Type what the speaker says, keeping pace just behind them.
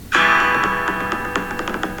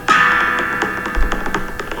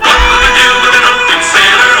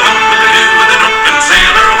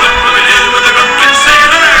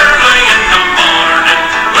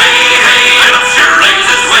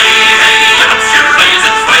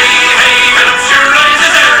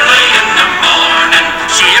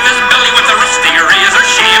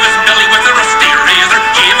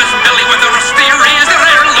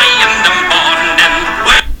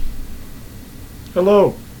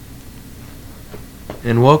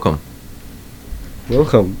And welcome.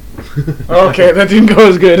 Welcome. Okay, that didn't go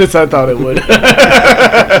as good as I thought it would.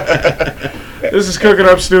 This is Cooking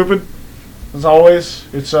Up Stupid. As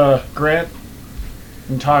always, it's Grant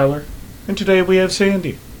and Tyler. And today we have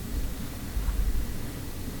Sandy.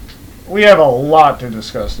 We have a lot to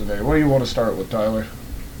discuss today. What do you want to start with, Tyler?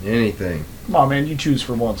 Anything. Come on, man, you choose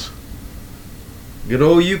for once. Good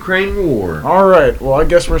old Ukraine war. Alright, well, I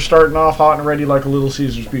guess we're starting off hot and ready like a Little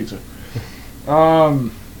Caesar's pizza.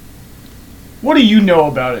 What do you know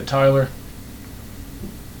about it, Tyler?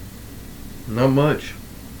 Not much.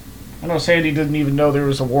 I know Sandy didn't even know there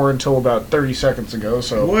was a war until about 30 seconds ago,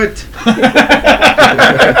 so... What?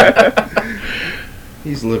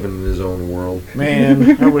 He's living in his own world.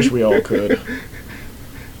 Man, I wish we all could.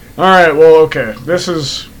 Alright, well, okay. This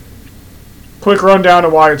is quick rundown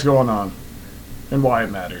of why it's going on and why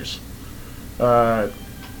it matters.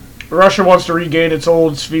 Russia wants to regain its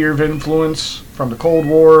old sphere of influence from the Cold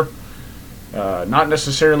War. Not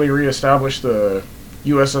necessarily reestablish the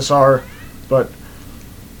USSR, but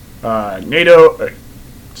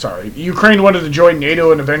Ukraine wanted to join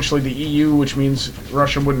NATO and eventually the EU, which means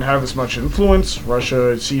Russia wouldn't have as much influence.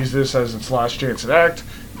 Russia sees this as its last chance to act,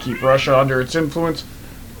 keep Russia under its influence.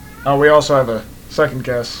 We also have a second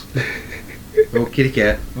guess. Oh, kitty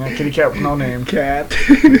cat. Yeah, kitty cat with no name. Cat.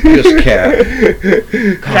 Just cat.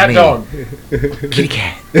 Cat dog. Kitty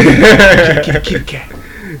cat. Kitty cat.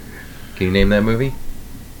 Can you name that movie?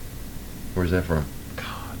 Where's that from?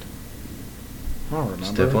 God. I don't remember.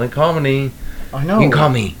 It's definitely comedy. I know. You can call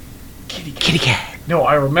me Kitty cat. No,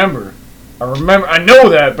 I remember. I know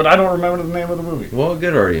that, but I don't remember the name of the movie. Well,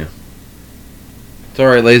 good are you? It's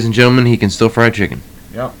alright, ladies and gentlemen. He can still fry chicken.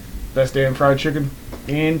 Yep. Best damn fried chicken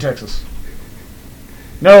in Texas.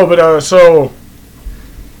 No, but, so...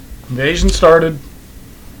 Invasion started.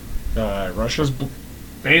 Russia's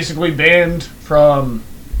basically banned from...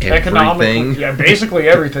 Everything. Yeah, basically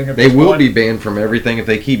everything. At They this will point. be banned from everything if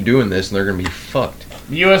they keep doing this, and they're going to be fucked.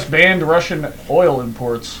 The U.S. banned Russian oil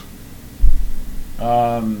imports.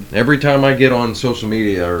 Every time I get on social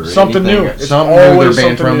media or Something anything, new. It's something new always they're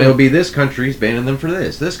banned something from. new. It'll be this country's banning them for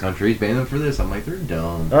this. This country's banning them for this. I'm like, they're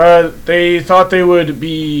dumb. They thought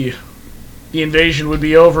the invasion would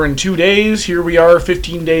be over in 2 days. Here we are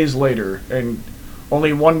 15 days later, and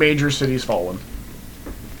only one major city's fallen.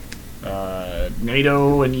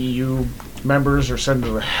 NATO and EU members are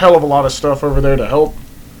sending a hell of a lot of stuff over there to help.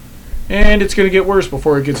 And it's going to get worse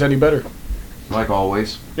before it gets any better. Like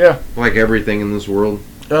always. Yeah. Like everything in this world.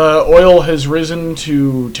 Oil has risen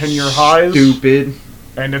to 10-year highs. Stupid.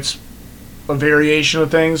 And it's a variation of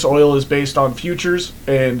things. Oil is based on futures,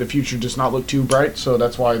 and the future does not look too bright, so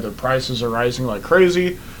that's why the prices are rising like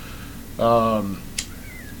crazy. Buckle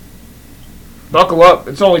up.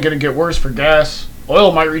 It's only going to get worse for gas.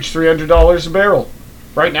 Oil might reach $300 a barrel.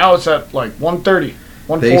 Right now it's at like 130,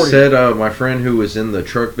 140. They said, my friend who was in the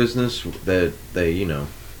truck business, that they,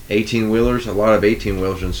 18-wheelers, a lot of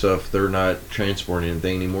 18-wheelers and stuff, they're not transporting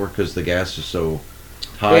anything anymore because the gas is so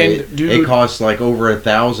high. It costs like over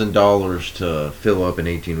 $1,000 to fill up an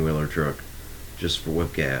 18-wheeler truck just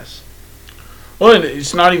with gas. Well, and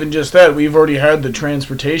it's not even just that. We've already had the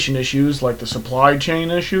transportation issues, like the supply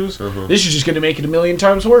chain issues. Uh-huh. This is just going to make it a million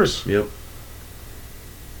times worse. Yep.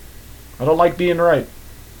 I don't like being right.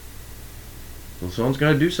 Well, someone's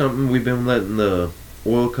got to do something. We've been letting the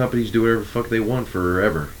oil companies do whatever the fuck they want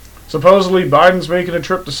forever. Supposedly, Biden's making a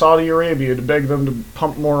trip to Saudi Arabia to beg them to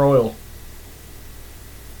pump more oil.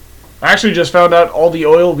 I actually just found out all the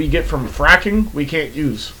oil we get from fracking, we can't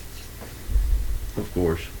use. Of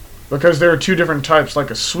course. Because there are two different types,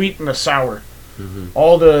 like a sweet and a sour. Mm-hmm.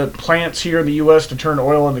 All the plants here in the U.S. to turn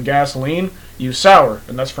oil into gasoline use sour,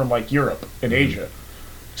 and that's from, like, Europe and Asia.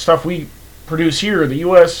 Stuff we produce here in the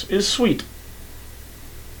U.S. is sweet.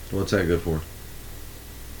 What's that good for?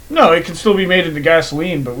 No, it can still be made into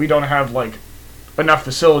gasoline, but we don't have, like, enough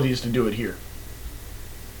facilities to do it here.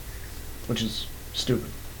 Which is stupid.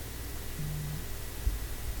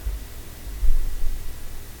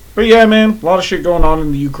 But yeah, man, a lot of shit going on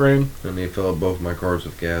in the Ukraine. I need to fill up both my cars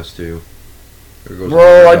with gas, too. There goes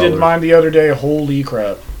Bro, I $100. did mine the other day. Holy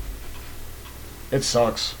crap. It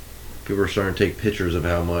sucks. People are starting to take pictures of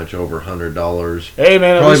how much, over $100. Hey,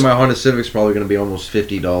 man, at Probably least my Honda Civic's probably going to be almost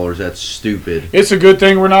 $50. That's stupid. it's a good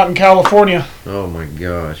thing we're not in California. Oh my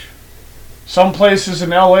gosh. Some places in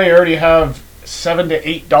LA already have $7 to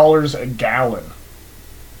 $8 a gallon.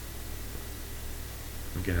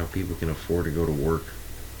 Look at how people can afford to go to work.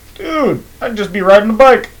 Dude, I'd just be riding a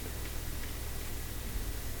bike.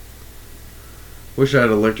 Wish I had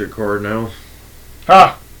an electric car now.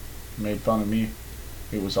 Ha! Made fun of me.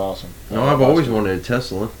 It was awesome. No, I've always wanted a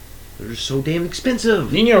Tesla. They're just so damn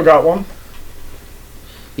expensive. Nino got one.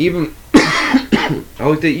 Even I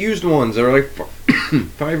looked at used ones that are like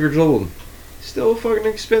 5 years old. Still fucking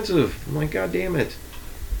expensive. I'm like, god damn it.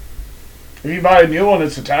 If you buy a new one,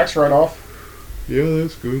 it's a tax write-off. Yeah,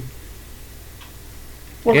 that's good.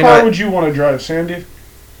 What car would you want to drive, Sandy?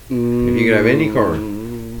 If you could have any car.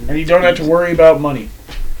 And you don't have to worry about money.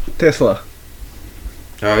 Tesla.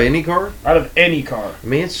 Out of any car? Out of any car. I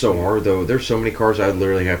mean, it's so hard, though. There's so many cars I'd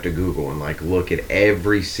literally have to Google and, like, look at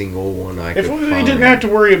every single one I could find. If we didn't have to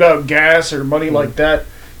worry about gas or money like that,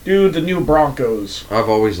 dude, the new Broncos. I've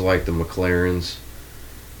always liked the McLarens.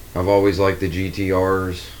 I've always liked the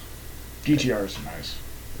GTRs. GTRs are nice.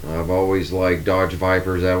 I've always liked Dodge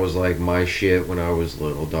Vipers. That was, like, my shit when I was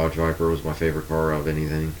little. Dodge Viper was my favorite car of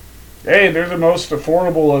anything. Hey, they're the most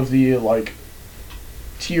affordable of the, like,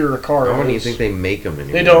 tier cars. I don't even think they make them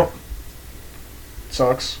anymore. They don't.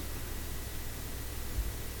 Sucks.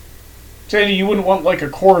 Sandy, you wouldn't want like a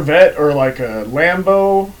Corvette or like a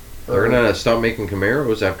Lambo? They're gonna stop making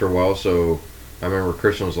Camaros after a while, so I remember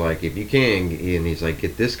Christian was like, if you can, and he's like,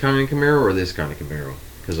 get this kind of Camaro or this kind of Camaro.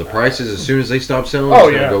 Because the prices, as soon as they stop selling,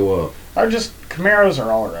 it's gonna go up. Camaros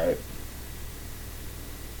are alright.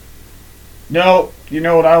 No, you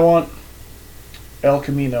know what I want? El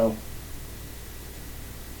Camino.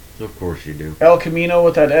 Of course you do. El Camino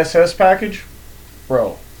with that SS package?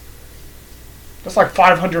 Bro. That's like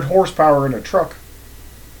 500 horsepower in a truck.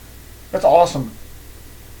 That's awesome.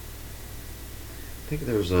 I think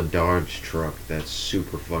there's a Dodge truck that's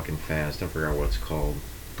super fucking fast. I forgot what it's called.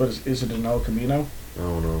 But is it an El Camino? I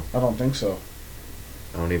don't know. I don't think so.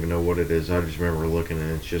 I don't even know what it is. I just remember looking at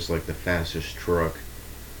it. It's just like the fastest truck.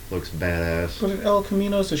 Looks badass. But an El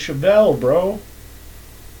Camino's a Chevelle, bro.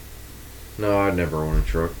 No, I'd never own a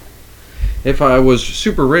truck. If I was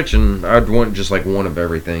super rich, and I'd want just like one of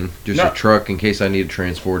everything. Just a truck in case I need to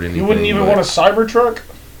transport anything. You wouldn't even want a Cybertruck?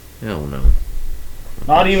 Hell no.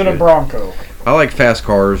 Not even a Bronco. I like fast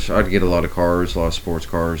cars. I'd get a lot of cars, a lot of sports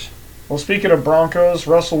cars. Well, speaking of Broncos,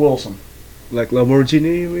 Russell Wilson. Like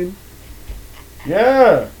Lamborghini, you mean?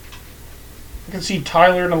 Yeah. I can see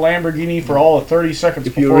Tyler in a Lamborghini for all of 30 seconds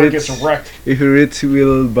before it gets wrecked. If you're rich, you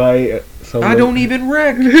will buy some. I don't even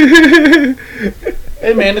wreck.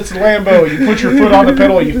 Hey man, it's a Lambo. You put your foot on the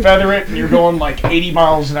pedal, you feather it, and you're going like 80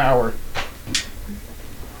 miles an hour.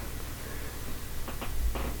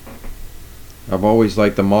 I've always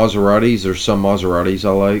liked the Maseratis. There's some Maseratis I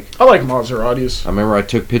like. I like Maseratis. I remember I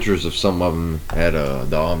took pictures of some of them at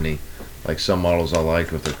the Omni. Like some models I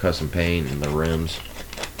liked with their custom paint and the rims.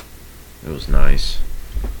 It was nice.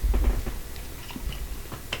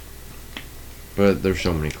 But there's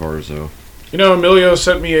so many cars though. You know, Emilio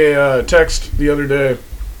sent me a text the other day.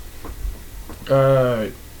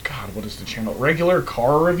 God, what is the channel? Regular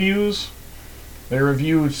Car Reviews. They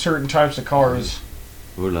review certain types of cars.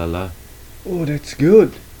 Ooh la la. Oh, that's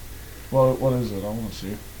good. Well, what is it? I want to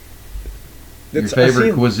see. That's your favorite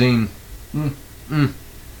Asian. cuisine?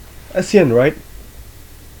 Asian, right?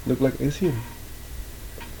 Look like Asian.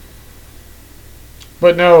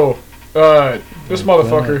 But no, this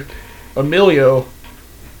motherfucker, Emilio.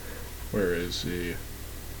 Where is he?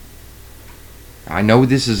 I know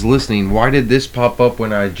this is listening. Why did this pop up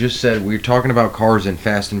when I just said we were talking about cars and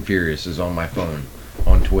Fast and Furious is on my phone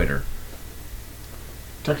on Twitter?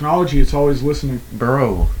 Technology, it's always listening.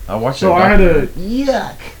 Bro, I watched So that I had a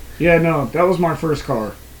yuck. Yeah, no, that was my first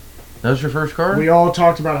car. That was your first car? We all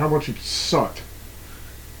talked about how much it sucked.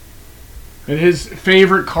 And his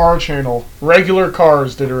favorite car channel, Regular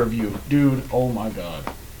Cars, did a review. Dude, oh my god.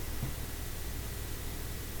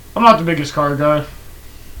 I'm not the biggest car guy.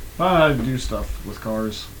 I know how to do stuff with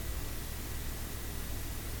cars.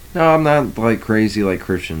 No, I'm not like crazy like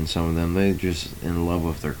Christian. Some of them, they're just in love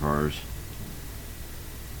with their cars.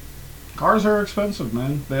 Cars are expensive,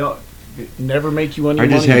 man. They never make you any I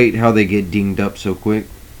money. just hate how they get dinged up so quick.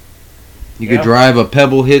 You could drive, a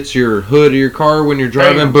pebble hits your hood of your car when you're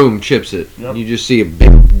driving, boom, chips it. Yep. You just see a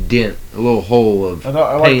big dent, a little hole of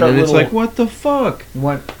paint, and it's like, what the fuck?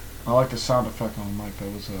 I like the sound effect on the mic.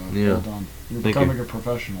 That was well done. You're Thank becoming you. a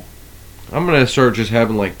professional. I'm going to start just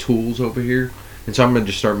having like tools over here, and so I'm going to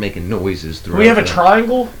just start making noises throughout. We have a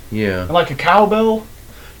triangle? Yeah. And like a cowbell?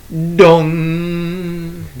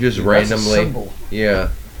 Dong! Just randomly. That's a symbol. Yeah.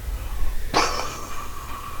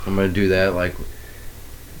 I'm going to do that like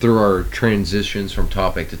through our transitions from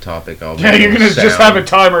topic to topic. You're going to just have a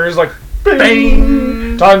timer. It's like,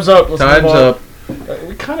 bing! Time's up. Let's Time's move on. up.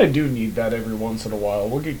 We kind of do need that every once in a while.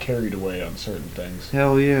 We'll get carried away on certain things.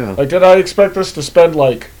 Hell yeah. Like, did I expect us to spend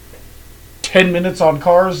like 10 minutes on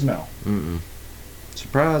cars? No.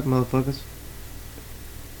 Surprise, motherfuckers.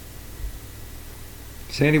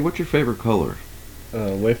 Sandy, what's your favorite color?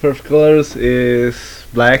 My favorite colors is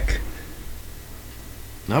black.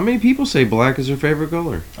 Not many people say black is their favorite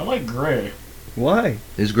color. I like gray. Why?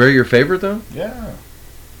 Is gray your favorite though? Yeah.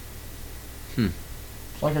 Hmm.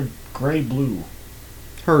 It's like a gray blue.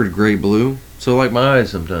 Heard gray blue. So like my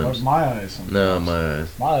eyes sometimes. Like my eyes sometimes. No, my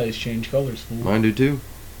eyes. My eyes change colors, fool. Mine do too.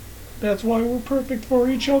 That's why we're perfect for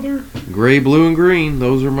each other. Gray, blue, and green.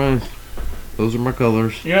 Those are my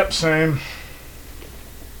colors. Yep, same.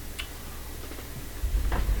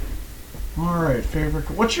 Alright, favorite.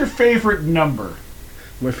 What's your favorite number?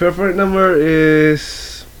 My favorite number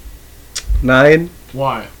is 9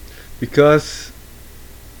 Why? because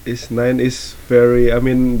 9 is very. I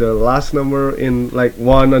mean, the last number in like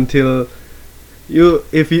 1 until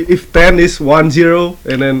if 10 is 10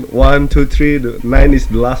 and then 1 2 3, the 9 is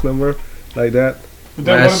the last number, like that. But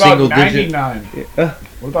then Last what single about digit. 99? Yeah.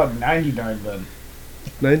 What about 99 then?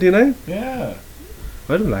 99? Yeah.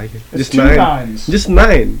 I don't like it. It's Just two 9. nines. Just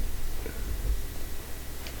 9.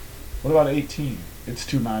 What about 18? It's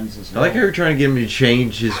 2 nines as I well. like how you're trying to get him to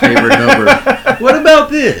change his favorite number. What about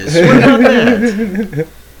this? What about that?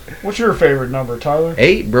 What's your favorite number, Tyler?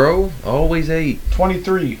 8, bro. Always 8.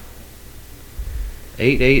 23.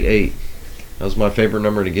 8. That was my favorite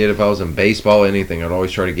number to get if I was in baseball, anything. I'd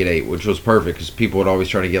always try to get 8, which was perfect because people would always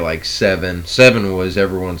try to get like 7. 7 was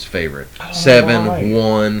everyone's favorite. Oh, 7, right.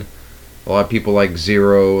 1. A lot of people like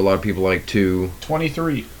 0. A lot of people like 2.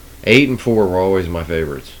 23. 8 and 4 were always my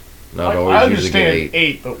favorites. And I'd I always usually get understand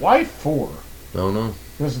 8. 8, but why 4? I don't know.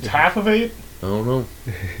 Because it's half of 8? I don't know.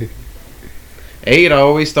 8, I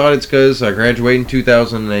always thought it's because I graduated in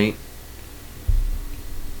 2008.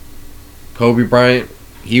 Kobe Bryant,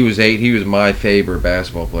 he was 8. He was my favorite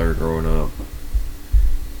basketball player growing up.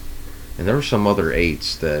 And there were some other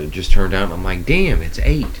 8s that just turned out, and I'm like, damn, it's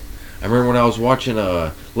 8. I remember when I was watching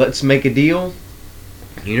Let's Make a Deal.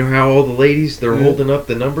 You know how all the ladies, they're holding up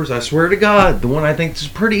the numbers? I swear to God, the one I think is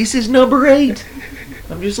prettiest is number 8.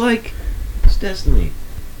 I'm just like, it's destiny.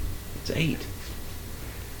 It's 8.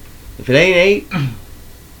 If it ain't 8,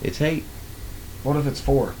 it's 8. What if it's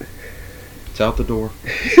 4? It's out the door.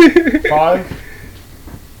 5?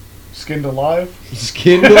 Skinned alive?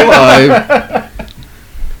 Skinned alive.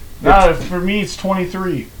 No, for me it's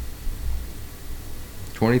 23.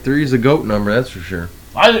 23 is a GOAT number, that's for sure.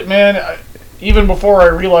 Even before I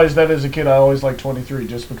realized that as a kid, I always liked 23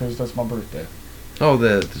 just because that's my birthday. Oh,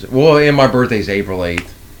 and my birthday's April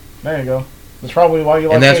 8th. There you go. That's probably why you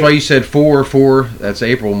like And that's 8. why you said 4. That's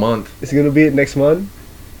April month. It's gonna be next month.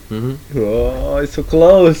 Mm-hmm. Oh, it's so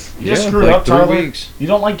close. You just Yeah, screwed like up, 3 Tyler. weeks. You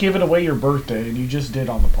don't like giving away your birthday, and you just did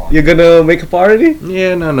on the podcast. You're gonna make a party?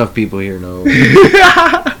 Yeah, not enough people here know.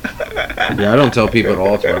 Yeah, I don't tell people at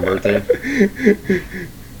all it's my birthday.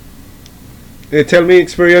 Tell me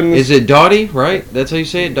experience. Is it Dottie, right? That's how you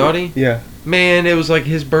say it, Dottie? Yeah. Man, it was like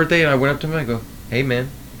his birthday, and I went up to him and I go, hey, man,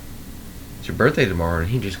 it's your birthday tomorrow. And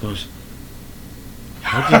he just goes,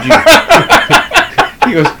 how did you...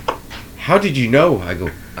 He goes, how did you know? I go,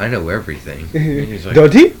 I know everything. And he's like,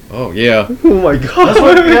 Dottie? oh, yeah. Oh my god.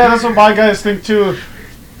 That's what my guys think too.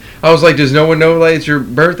 I was like, does no one know like it's your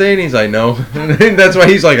birthday? And he's like, no. And that's why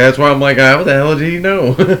he's like, that's why I'm like, how the hell did he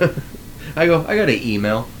know? I go, I got an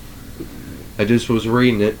email. I just was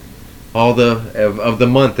reading it. All of the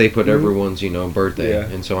month they put everyone's, birthday. Yeah.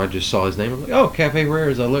 And so I just saw his name. I'm like, oh, Cafe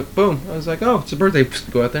Rares. I look, boom. I was like, oh, it's a birthday.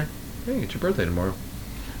 Psst, go out there. Hey, it's your birthday tomorrow.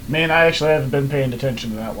 Man, I actually haven't been paying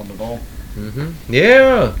attention to that one at all. Mm-hmm.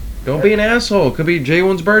 Yeah. Don't be an asshole. Could be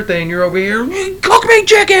J1's birthday and you're over here, cook me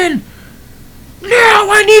chicken! No,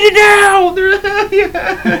 I need it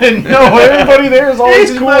now! No, everybody there is always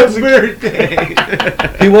It's cool my as a birthday.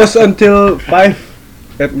 He was until 5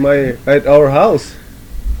 at our house.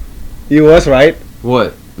 He was, right?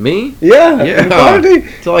 What? Me? Yeah. Yeah. the party.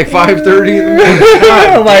 Till like 5:30 in the morning.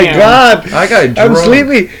 Oh my damn. god. I got I'm drunk.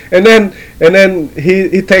 sleepy. And then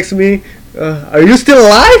he texts me, are you still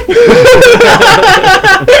alive?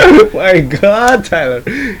 My god, Tyler.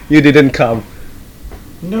 You didn't come.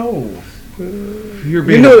 No. You're You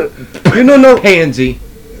being know no pansy.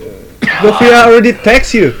 Sophia already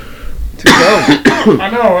texts you to come. I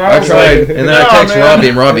know. I was tried, like, and then I text Robbie,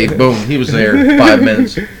 and Robbie, boom, he was there 5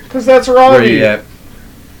 minutes. Because that's Where Robbie. you at?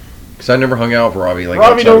 Because I never hung out with Robbie like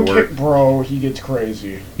Robbie outside don't of work. kick, bro. He gets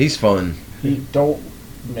crazy. He's fun. He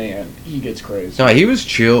gets crazy. No, he was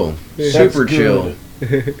chill. That's Super good.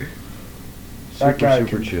 chill. That guy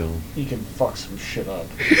super can, chill. He can fuck some shit up.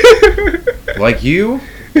 Like you?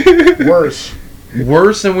 Worse.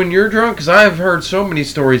 Worse than when you're drunk? Because I've heard so many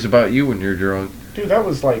stories about you when you're drunk. Dude, that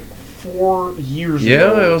was like 4 years ago.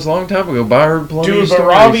 Yeah, it was a long time ago. But I heard plenty of Dude, but stories.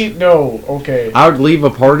 Robbie, no, okay. I would leave a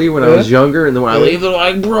party when I was younger, and then when I leave, they're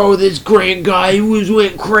like, "Bro, this great guy, he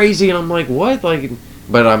went crazy," and I'm like, "What?" Like,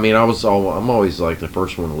 but I mean, I'm always like the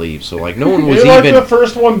first one to leave, so like no one was You're even like the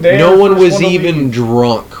first one there. no one was to even leave.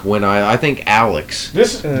 drunk when I think Alex,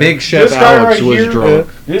 This Big Chef this guy Alex right was here, drunk.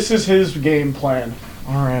 This is his game plan.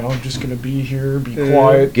 All right, I'm just gonna be here, be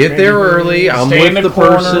quiet. Get there early. I'm stay in with the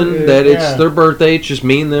corner. person that it's Yeah. their birthday. It's just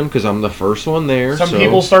me and them because I'm the first one there. Some so.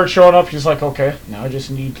 people start showing up. He's like, okay, now I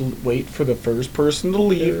just need to wait for the first person to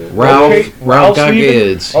leave. Ralph Okay, got leaving.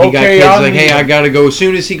 kids. He got Okay, kids I'm like, hey, I leaving. gotta go. As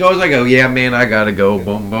soon as he goes, I go, yeah, man, I gotta go.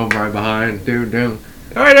 Boom, boom, right behind. Dude. All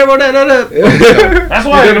right, everyone, That's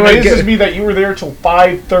why You're it gonna amazes get- me that you were there till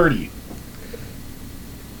 5:30.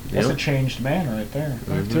 That's Yep. a changed man right there.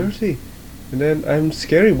 5:30, and then I'm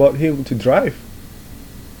scary about him to drive.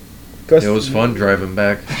 Cause It was fun driving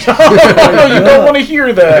back. Oh, you don't want to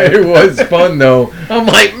hear that. It was fun though. I'm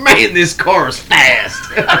like, man, this car is fast.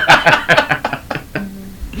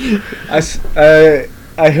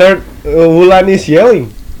 I heard Wulan is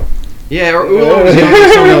yelling. Yeah, or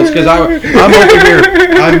someone else because I'm over here.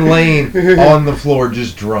 I'm laying on the floor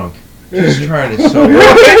just drunk, just trying to sober.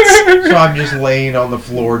 So I'm just laying on the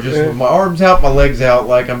floor, just with my arms out, my legs out,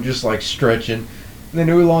 like I'm just like stretching. And then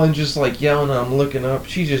Ulan's just like yelling. And I'm looking up.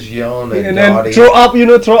 She's just yelling at And Dottie.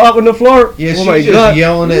 then throw up on the floor. Yeah, Oh she's my just god.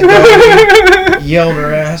 yelling at Dottie, yelling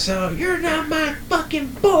her ass out. You're not my fucking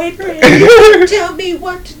boyfriend. Tell me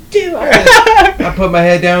what to do. I put my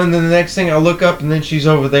head down, and then the next thing I look up, and then she's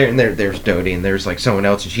over there, and there's Dodie, and there's like someone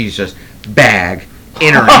else, and she's just bag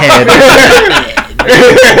in her head.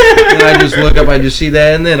 And I just look up, I just see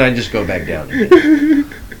that, and then I just go back down again.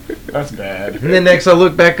 That's bad. And then next I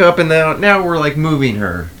look back up, and now we're like moving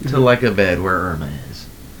her to like a bed where Irma is.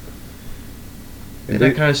 And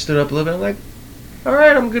I kind of stood up a little bit. I'm like, all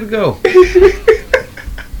right, I'm good to go.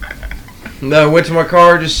 No, I went to my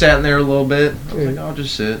car, just sat in there a little bit. I was like, I'll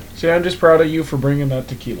just sit. See, I'm just proud of you for bringing that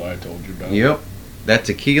tequila I told you about. Yep. That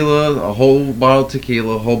tequila, a whole bottle of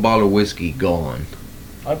tequila, a whole bottle of whiskey gone.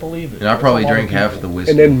 I believe it. And I That's probably a lot drank of half people. of the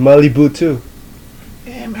whiskey. And then Malibu too.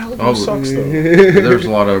 Yeah, Malibu Oh, sucks though. There's a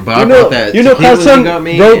lot of. But I You know, brought that you know, tequila Carlson you got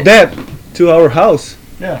me. brought that to our house.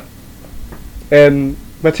 Yeah. And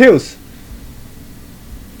Mateus,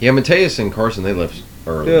 Yeah, Mateus and Carson, they left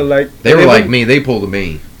early. yeah, like They were like me. They pulled a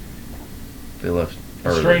me. They left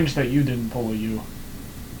early. Strange that you didn't pull a U.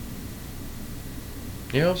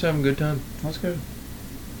 Yeah, I was having a good time. That's good.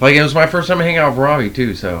 Like, it was my first time hanging out with Robbie,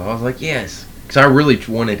 too, so I was like, yes. Because I really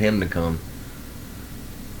wanted him to come.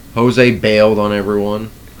 Jose bailed on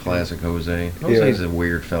everyone. Classic Jose. Jose's a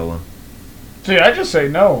weird fella. See, I just say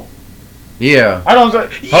no. Yeah. I don't say,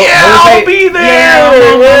 yeah, Jose- I'll be there. Yeah,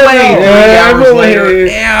 I'm on my way. Yeah, 3 I'm hours on my later. way.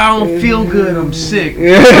 Yeah, I don't feel good. I'm sick.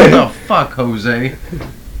 Yeah. What the fuck, Jose?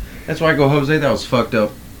 That's why I go, Jose, that was fucked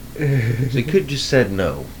up. So you could just said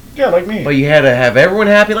no. Yeah, like me. But you had to have everyone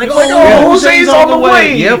happy, like, It's oh, like, oh, Jose's on the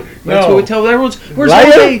way. Yep. That's No. what we tell everyone. Where's Liar.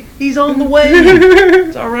 Jose? He's on the way.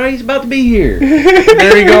 It's all right. He's about to be here.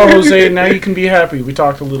 There you go, Jose. Now you can be happy. We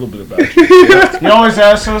talked a little bit about it. He always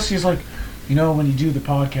asks us, he's like, you know, when you do the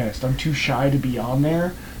podcast, I'm too shy to be on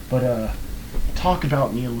there, but talk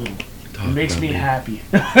about me a little. It makes me happy.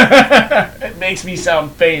 It makes me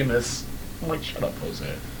sound famous. I'm like, shut up,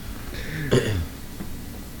 Jose.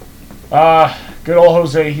 Good old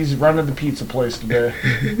Jose. He's running the pizza place today.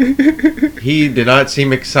 He did not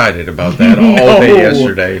seem excited about that all day No.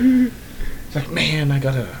 yesterday. It's like, man, I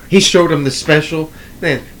gotta. He showed him the special.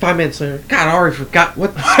 Then 5 minutes later, God, I already forgot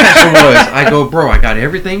what the special was. I go, bro, I got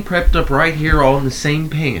everything prepped up right here, all in the same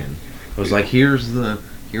pan. I was like, here's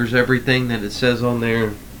everything that it says on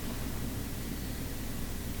there.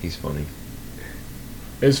 He's funny.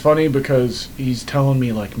 It's funny because he's telling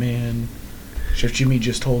me, like, man, Chef Jimmy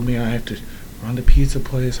just told me I have to run the pizza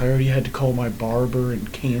place. I already had to call my barber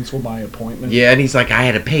and cancel my appointment. Yeah, and he's like, I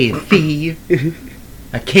had to pay a fee.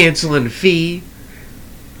 A canceling fee.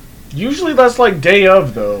 Usually that's like day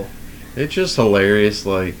of, though. It's just hilarious,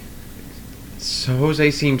 like, so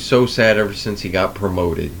Jose seems so sad ever since he got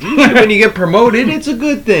promoted. Usually when you get promoted, it's a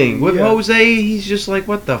good thing. With Yeah. Jose, he's just like,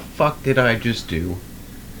 what the fuck did I just do?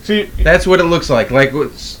 See, That's what it looks like. Like,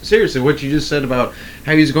 seriously, what you just said about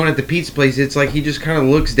how he's going at the pizza place, it's like he just kind of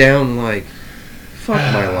looks down like, fuck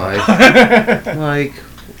my life. Like,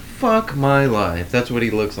 fuck my life. That's what he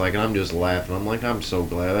looks like, and I'm just laughing. I'm like, I'm so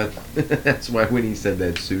glad. That's why when he said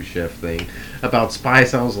that sous chef thing about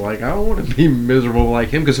Spice, I was like, I don't want to be miserable like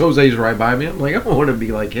him, because Jose's right by me. I'm like, I don't want to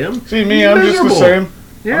be like him. see me, He's I'm just the miserable. same.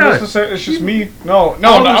 Yeah. I'm just the same. It's just me. No, I'm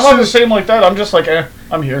not the same like that. I'm just like,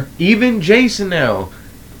 I'm here. Even Jason now.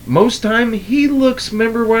 most time he looks.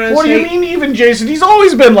 Remember what I said? What do you mean, even Jason? He's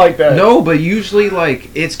always been like that. No, but usually like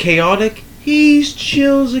it's chaotic. He's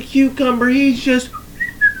chill as a cucumber. He's just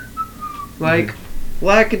like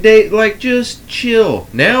lackadaisical, like just chill.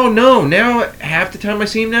 Now, no. Now half the time I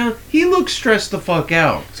see him now, he looks stressed the fuck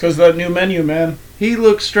out. It's because of that new menu, man. He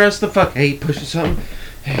looks stressed the fuck. Hey, pushing something.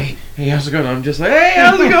 Hey, how's it going? I'm just like, hey,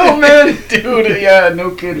 how's it going, man? Dude, yeah,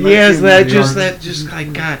 no kidding. He has that just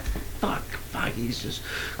like, God, fuck. He's just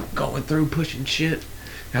going through pushing shit.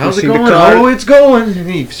 How's it going? Oh, it's going. And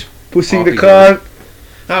he's pushing the cart.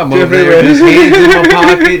 I'm over there, just hands in my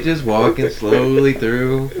pocket, just walking slowly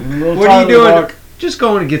through. What are you doing? Just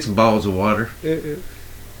going to get some bottles of water. Because,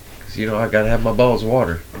 I got to have my bottles of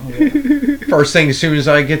water. First thing, as soon as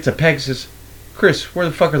I get to Pegasus, Chris, where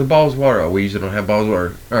the fuck are the bottles of water? Oh, we usually don't have bottles of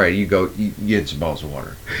water. All right, you go, you get some bottles of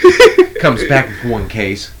water. Comes back with one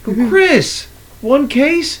case. I go, Chris, one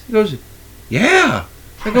case? He goes, yeah.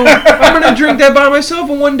 I go, I'm going to drink that by myself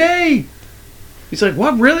in one day. He's like,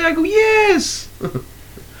 what, really? I go, yes.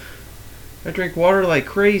 I drink water like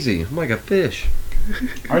crazy. I'm like a fish.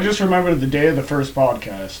 I just remember the day of the first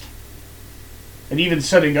podcast. And even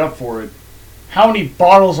setting up for it. How many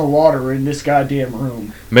bottles of water were in this goddamn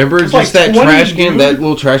room? Remember just like that trash can, that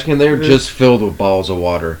little trash can there, just filled with bottles of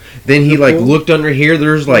water. Then he looked under here,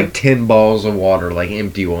 there's like 10 bottles of water, like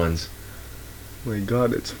empty ones. My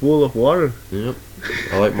God, it's full of water. Yep.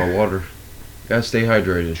 I like my water. Gotta stay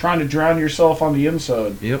hydrated. Trying to drown yourself on the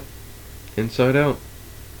inside. Yep. Inside out.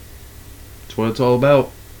 That's what it's all about.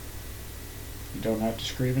 You don't have to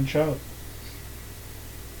scream and shout.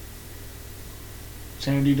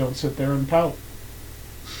 Sandy, don't sit there and pout.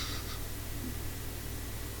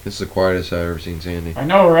 This is the quietest I've ever seen Sandy. I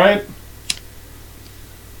know, right?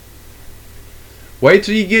 Wait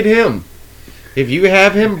till you get him. If you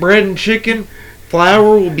have him bread and chicken,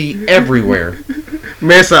 flour will be everywhere.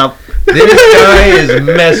 Mess up. This guy is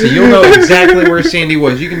messy. You'll know exactly where Sandy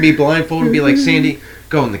was. You can be blindfolded and be like, Sandy,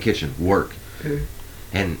 go in the kitchen, work.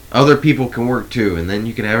 And other people can work too. And then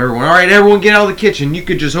you can have everyone, all right, everyone get out of the kitchen. You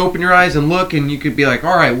could just open your eyes and look, and you could be like,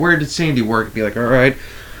 all right, where did Sandy work? Be like, all right,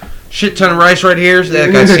 shit ton of rice right here. So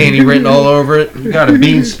that got Sandy written all over it. You got a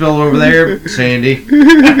bean spill over there, Sandy.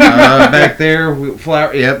 Back there,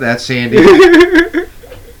 flour. Yep, that's Sandy.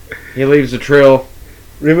 He leaves a trail.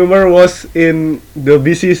 Remember, was in the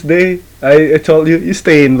busiest day. I told you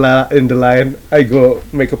stay in the line. I go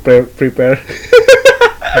make a prepare.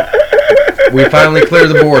 We finally clear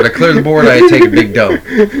the board. I clear the board. I take a big dump.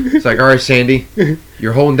 It's like, all right, Sandy,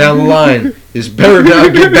 you're holding down the line. It's better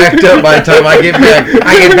not get backed up by the time I get back.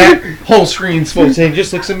 I get back. Whole screen's full. Sandy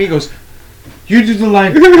just looks at me, goes, "You do the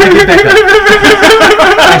line. I get back up."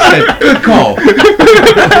 I said, "Good call."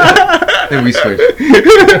 Then we switched.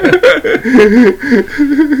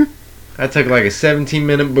 I took like a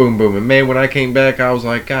 17-minute boom boom, and man, when I came back, I was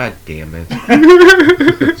like, God damn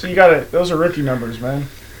it. So you gotta, those are rookie numbers, man.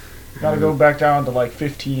 You gotta go back down to like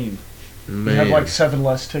 15. Man. You have like 7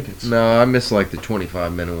 less tickets. No, I missed like the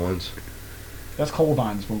 25-minute ones. That's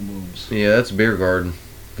Coldine's boom booms. Yeah, that's beer garden.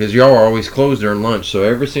 Because y'all are always closed during lunch, so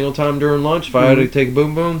every single time during lunch, if I had to take a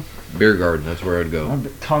boom boom, beer garden, that's where I'd go.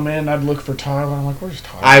 I'd come in, I'd look for Tyler, I'm like, where's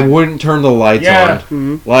Tyler? I wouldn't turn the lights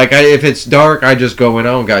on. Like, if it's dark, I just go in,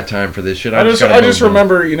 I don't got time for this shit. I just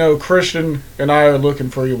remember, Christian and I are looking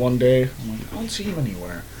for you one day. I'm like, I don't see him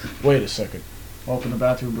anywhere. Wait a second. Open the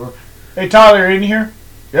bathroom door. Hey, Tyler, you in here?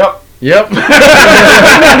 Yep. You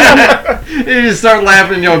just start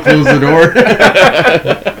laughing and y'all close the door.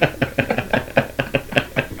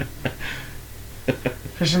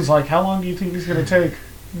 Christian's like, how long do you think he's going to take?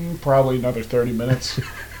 Probably another 30 minutes.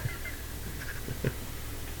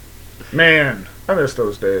 Man, I miss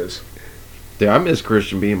those days. Dude, I miss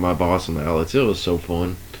Christian being my boss in the outlets. It was so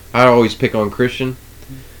fun. I always pick on Christian.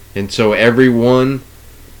 And so everyone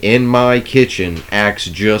in my kitchen acts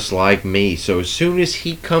just like me. So as soon as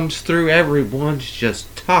he comes through, everyone's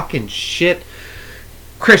just talking shit.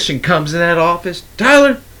 Christian comes in that office.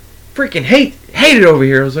 Tyler, freaking hate it over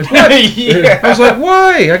here. I was like, what? Yeah. I was like,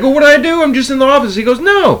 why? I go, what do I do? I'm just in the office. He goes,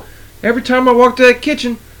 no. Every time I walk to that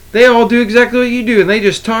kitchen, they all do exactly what you do, and they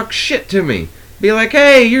just talk shit to me. Be like,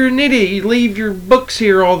 hey, you're an idiot. You leave your books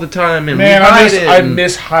here all the time. And man, I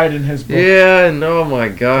miss hiding his book. Yeah, and oh my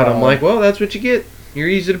God. I'm like, well, that's what you get. You're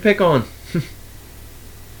easy to pick on.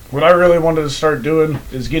 What I really wanted to start doing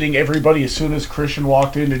is getting everybody, as soon as Christian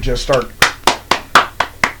walked in, to just start.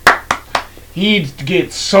 He'd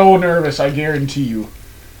get so nervous, I guarantee you.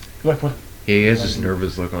 Like, what? He has this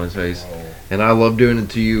nervous look on his face. And I love doing it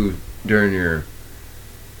to you during your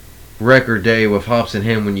record day with Hops and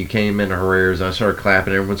him when you came into Herrera's. I started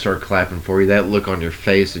clapping. Everyone started clapping for you. That look on your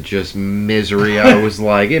face of just misery. I was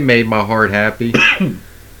like, it made my heart happy.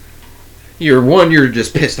 You're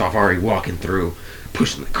just pissed off already walking through,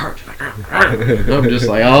 pushing the cart. I'm just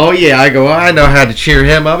like, oh yeah. I know how to cheer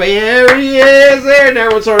him up. Yeah, there he is there. And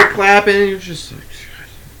everyone started clapping. You're just like,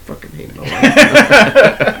 fucking hate my life.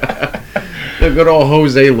 The good old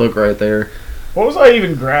Jose look right there. What was I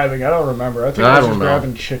even grabbing? I don't remember. I think I was just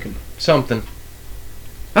grabbing chicken. Something.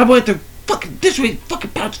 I went to this week,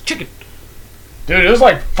 fucking pounds of chicken. Dude, it was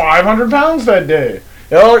like 500 pounds that day.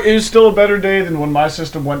 It was still a better day than when my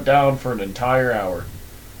system went down for an entire hour.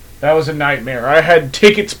 That was a nightmare. I had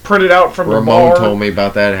tickets printed out from the bar. Ramon told me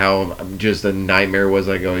about that, how just a nightmare was.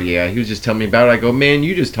 I go, yeah. He was just telling me about it. I go, man,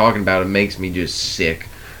 you just talking about it makes me just sick.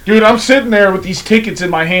 Dude, I'm sitting there with these tickets in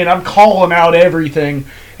my hand. I'm calling out everything,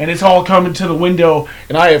 and it's all coming to the window,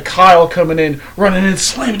 and I have Kyle coming in, running in,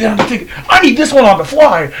 slamming down the ticket. I need this one on the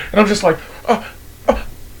fly. And I'm just like,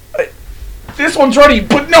 this one's ready,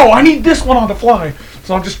 but no, I need this one on the fly.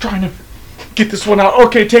 So I'm just trying to get this one out.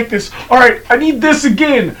 Okay, take this. All right, I need this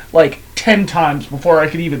again. Like 10 times before I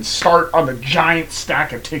could even start on the giant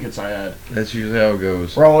stack of tickets I had. That's usually how it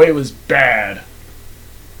goes. Bro, it was bad.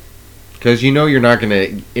 Because you know you're not going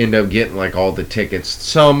to end up getting like all the tickets.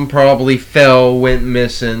 Some probably went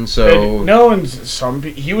missing, so... And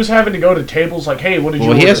he was having to go to tables like, hey, what did you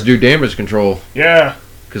order? Well, he has to do damage control. Yeah.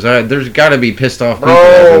 Because there's got to be pissed off people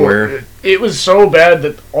everywhere. It was so bad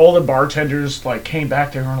that all the bartenders like came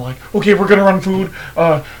back there and were like, okay, we're going to run food.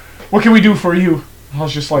 What can we do for you? I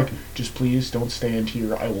was just like, just please don't stand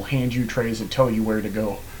here. I will hand you trays and tell you where to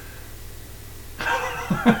go.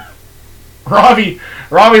 Ravi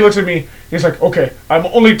looks at me. He's like, okay, I'm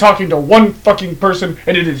only talking to one fucking person,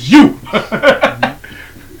 and it is you.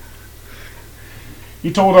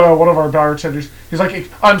 He told one of our bartenders, he's like,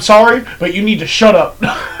 I'm sorry, but you need to shut up.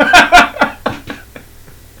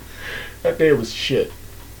 That day was shit.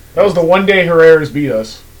 That was the one day Herrera's beat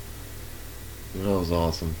us. That was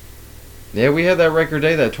awesome. Yeah, we had that record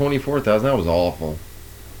day, that 24,000. That was awful.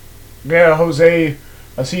 Yeah, Jose,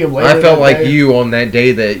 I see him later. I felt like you on that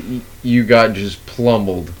day that you got just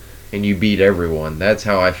plummeled and you beat everyone. That's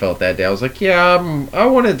how I felt that day. I was like, yeah, I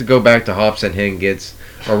wanted to go back to Hops and Hen gets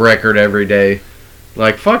a record every day.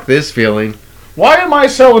 Like, fuck this feeling. Why am I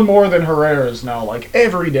selling more than Herrera's now? Like,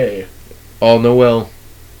 every day. All Noel.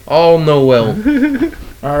 All Noel.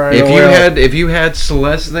 Alright. If you had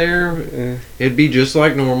Celeste there, it'd be just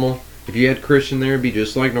like normal. If you had Christian there, it'd be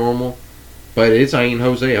just like normal. But I ain't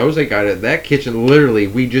Jose. Jose got it. That kitchen, literally,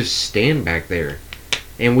 we just stand back there.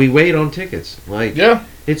 And we wait on tickets. Like, yeah.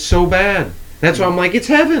 It's so bad. That's why I'm like, it's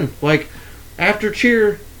heaven. Like, after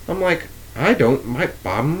cheer, I'm like, my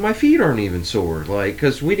bottom of my feet aren't even sore. Like,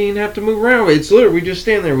 because we didn't have to move around. It's literally, we just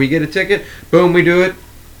stand there. We get a ticket. Boom, we do it.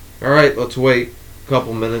 All right, let's wait a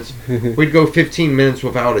couple minutes. We'd go 15 minutes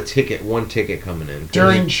without one ticket coming in.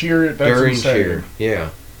 During cheer, that's insane. Cheer, yeah.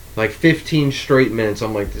 Like 15 straight minutes.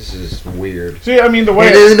 I'm like, this is weird. See, I mean, the way...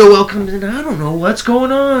 And then Noel comes in, I don't know what's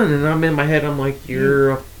going on. And I'm in my head, I'm like,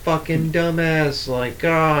 you're a fucking dumbass. Like,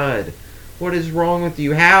 God, what is wrong with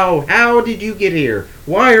you? How did you get here?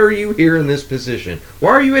 Why are you here in this position? Why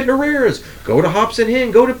are you at Herrera's? Go to Hops and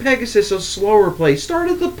Hen. Go to Pegasus, a slower place.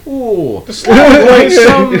 Start at the pool. The slower place.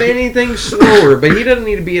 Anything slower. But he doesn't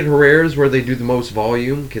need to be at Herrera's where they do the most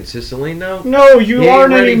volume consistently. No, you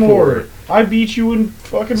aren't anymore. I beat you in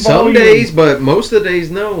fucking volume. Some days, but most of the days,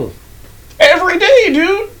 no. Every day,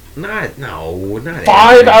 dude. Not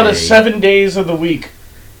 5 out of 7 days of the week.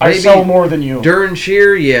 Maybe I sell more than you. During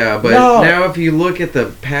cheer, yeah, but now if you look at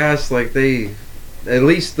the past, like at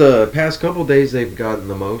least the past couple days they've gotten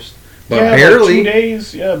the most. But barely. Like 2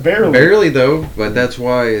 days, yeah, barely. Barely though, but that's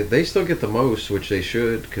why they still get the most, which they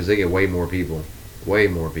should, because they get way more people. Way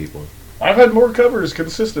more people. I've had more covers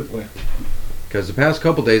consistently. Because the past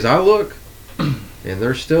couple days I look, and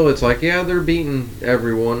they're still, it's like, yeah, they're beating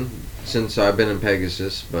everyone since I've been in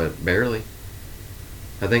Pegasus, but barely.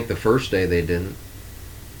 I think the first day they didn't.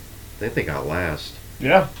 I think they got last.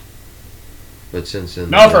 Yeah. But since then...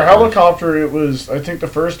 No, for Helicopter, it was... I think the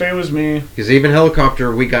first day was me. Because even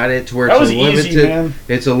Helicopter, we got it to where it's easy, man.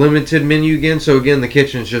 It's a limited menu again. So again, the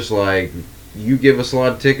kitchen's just like, you give us a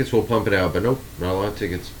lot of tickets, we'll pump it out. But nope, not a lot of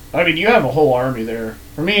tickets. I mean, you have a whole army there.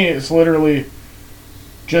 For me, it's literally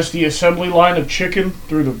just the assembly line of chicken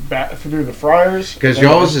through the fryers. Because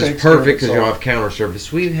y'all's is perfect because y'all have counter service.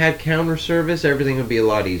 If we had counter service, everything would be a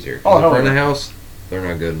lot easier. Oh, in front of the house, they're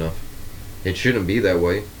not good enough. It shouldn't be that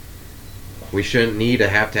way. We shouldn't need to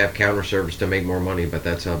have counter service to make more money, but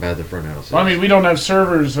that's how bad the front house is. I mean, we don't have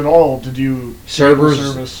servers at all to do servers.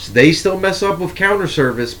 Service. They still mess up with counter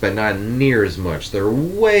service, but not near as much. They're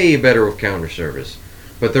way better with counter service,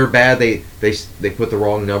 but they're bad. They put the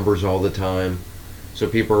wrong numbers all the time, so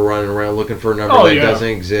people are running around looking for a number that doesn't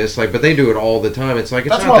exist. Like, but they do it all the time. It's like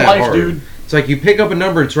it's that's not that life, hard. Dude. It's like you pick up a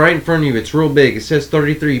number. It's right in front of you. It's real big. It says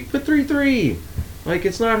 33. Put 33. Like,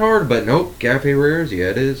 it's not hard, but nope. Cafe Rares,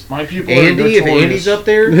 yeah, it is. My people Andy, if Andy's up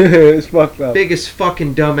there, it's fucked up. biggest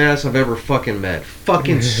fucking dumbass I've ever fucking met.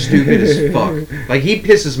 Fucking stupid as fuck. Like, he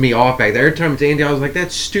pisses me off back there. Every time it's Andy, I was like,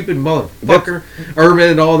 that stupid motherfucker.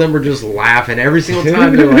 Urban and all of them were just laughing every single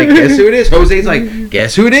time. They're like, guess who it is? Jose's like,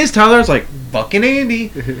 guess who it is? Tyler's like, fucking Andy.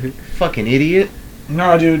 Fucking idiot.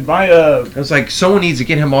 No, dude, I was like, someone needs to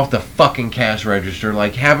get him off the fucking cash register.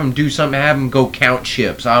 Like, have him do something. Have him go count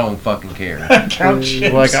chips. I don't fucking care. Count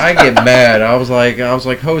chips. Like, I get mad. I was like,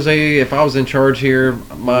 Jose, if I was in charge here,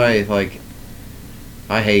 I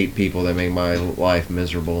hate people that make my life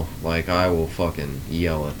miserable. Like, I will fucking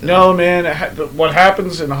yell at them. No, man. What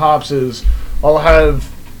happens in hops is I'll have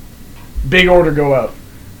big order go out.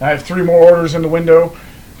 I have 3 more orders in the window.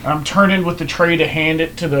 I'm turning with the tray to hand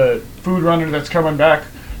it to the food runner that's coming back.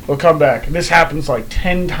 They'll come back. And this happens like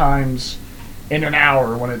 10 times in an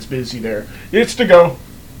hour when it's busy there. It's to go.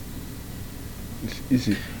 It's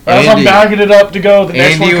easy. As I'm bagging it up to go, the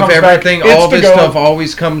next one comes back. Everything, all this stuff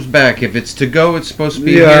always comes back. If it's to go, it's supposed to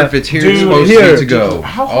be here. If it's here, it's supposed to be to go.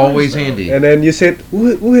 Always Andy. And then you said,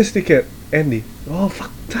 who has ticket? Andy. Oh, fuck,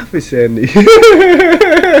 that is Andy.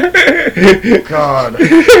 God.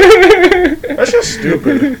 That's just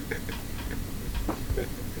stupid.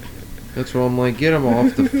 That's what I'm like, get him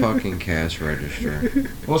off the fucking cash register.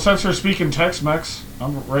 Well, since we're speaking Tex-Mex,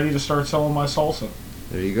 I'm ready to start selling my salsa.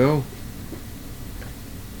 There you go.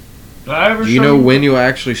 Did I ever Do you know when you'll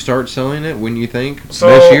actually start selling it? When you think? So,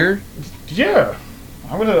 this year? Yeah.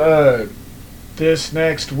 I'm gonna, this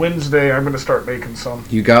next Wednesday, I'm gonna start making some.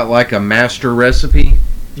 You got like a master recipe?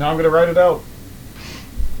 Now I'm gonna write it out.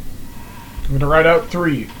 I'm gonna write out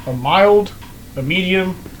 3. A mild, a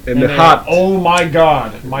medium, and a hot. Oh my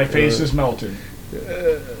god, my face is melting.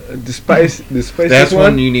 The spice That's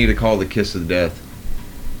one you need to call the kiss of death.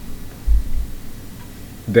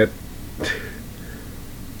 That.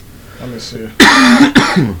 Let me see.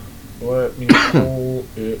 Let me pull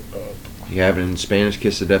it up. You have it in Spanish,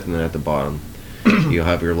 kiss of death, and then at the bottom you'll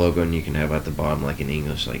have your logo, and you can have at the bottom, like in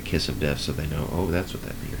English, like kiss of death, so they know, oh, that's what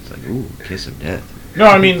that means. Like, ooh, kiss of death. No,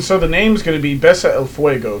 I mean, so the name's going to be Besa el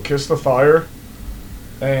Fuego, Kiss the Fire.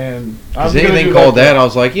 And Is anything called that? I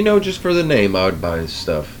was like, just for the name, I would buy his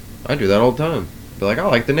stuff. I do that all the time. Be like, I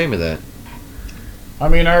like the name of that. I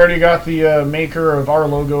mean, I already got the maker of our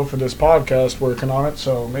logo for this podcast working on it,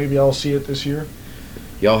 so maybe I'll see it this year.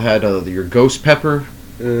 Y'all had your ghost pepper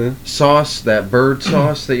sauce, that bird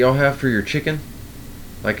sauce that y'all have for your chicken,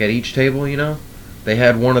 like at each table, They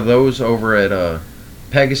had one of those over at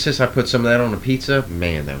Pegasus. I put some of that on a pizza.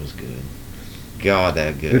 Man, that was good. God,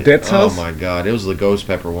 that good. The dead sauce? Oh my God, it was the ghost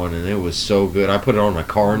pepper one, and it was so good. I put it on my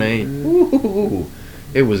carne. Ooh,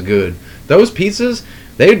 it was good. Those pizzas,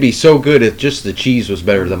 they'd be so good if just the cheese was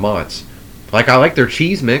better than Mott's. Like, I like their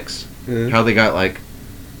cheese mix. How they got like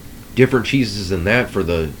different cheeses than that for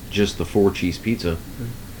just the 4 cheese pizza.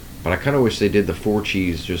 But I kind of wish they did the 4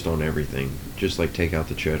 cheese just on everything. Just like take out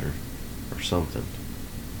the cheddar or something.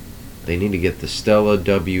 They need to get the Stella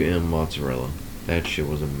WM mozzarella. That shit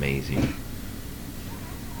was amazing.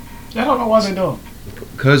 I don't know why they don't.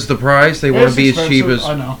 Because the price, they want to be as cheap as...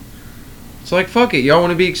 I know. It's like, fuck it. Y'all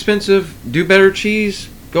want to be expensive? Do better cheese?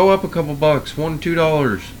 Go up a couple bucks. $1,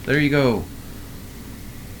 $2. There you go.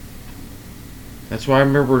 That's why I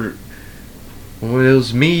remember when it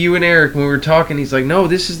was me, you, and Eric, when we were talking, he's like, no,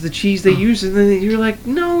 this is the cheese they use. And then you're like,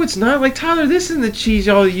 no, it's not. Like, Tyler, this isn't the cheese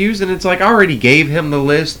y'all use. And it's like, I already gave him the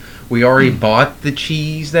list. We already bought the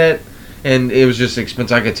cheese and it was just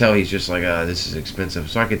expensive. I could tell he's just like, this is expensive.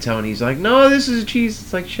 So I could tell, and he's like, no, this is a cheese.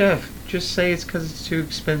 It's like, chef, just say it's because it's too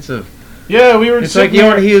expensive. Yeah, we were. It's like, you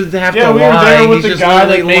don't have to lie. Yeah, we were there with he's the guy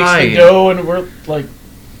that makes the dough, and we're like,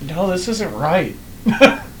 no, this isn't right.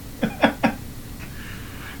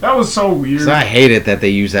 That was so weird. I hate it that they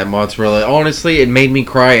use that mozzarella. Honestly, it made me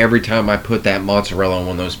cry every time I put that mozzarella on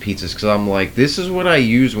one of those pizzas, because I'm like, this is what I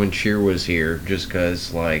used when Cheer was here, just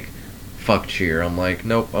because, like, fuck Cheer. I'm like,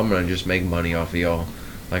 nope, I'm going to just make money off of y'all.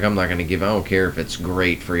 Like, I'm not going to I don't care if it's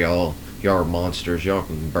great for y'all. Y'all are monsters. Y'all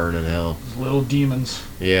can burn in hell. Little demons.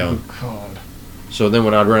 Yeah. Oh, God. So then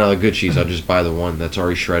when I'd run out of good cheese, I'd just buy the one that's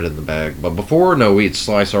already shredded in the bag. But before, no, we'd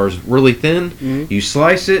slice ours really thin. You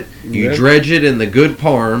slice it, you dredge it in the good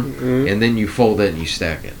parm, and then you fold it and you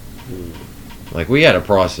stack it. Like, we had a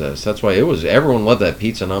process. That's why everyone loved that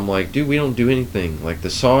pizza, and I'm like, dude, we don't do anything. Like, the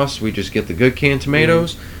sauce, we just get the good canned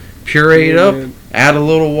tomatoes, puree it up, add a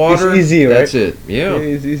little water. It's easy, right? That's it. Yeah.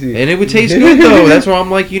 It's easy. And it would taste good, though. That's why I'm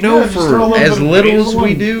like, for as little as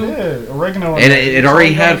we do. Yeah, oregano. And it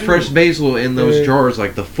already had fresh basil in those jars,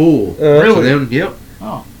 like the full. Really? So then, yep.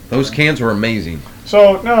 Oh. Those cans were amazing.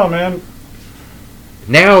 So, no, man.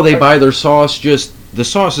 Now they buy their sauce the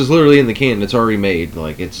sauce is literally in the can. It's already made.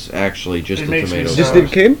 Like, it's actually just the tomato sauce. Just the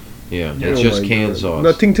can? Yeah, it's just canned sauce.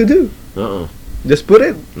 Nothing to do. Uh-uh. Just put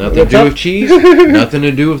it. Nothing to do with cheese. Nothing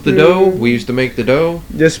to do with the dough. We used to make the dough.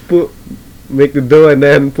 Just make the dough and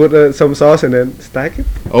then put some sauce and then stack it.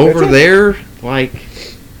 Over there, like,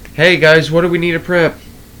 hey guys, what do we need to prep?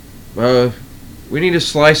 We need to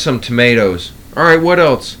slice some tomatoes. All right, what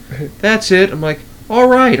else? That's it. I'm like, all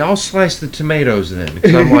right, I'll slice the tomatoes then.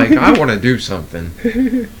 Because I'm like, I want to do something.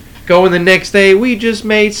 Going the next day, we just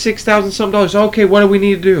made $6,000 something. Okay, what do we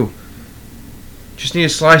need to do? Just need to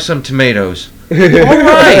slice some tomatoes. All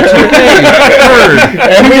right, okay,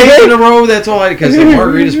 heard. 2 days in a row, that's all I did. Because the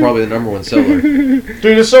margarita's probably the #1 seller.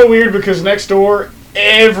 Dude, it's so weird because next door,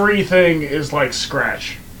 everything is like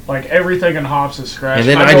scratch. Like, everything in hops is scratch. And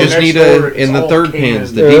then I just need in the third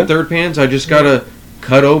pans, the deep third pans, I just got to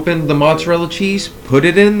cut open the mozzarella cheese, put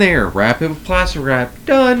it in there, wrap it with plastic wrap,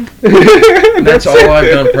 done. That's all I've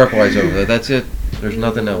done prep-wise over there. That's it. There's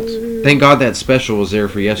nothing else. Thank God that special was there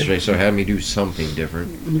for yesterday, so it had me do something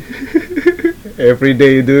different. Every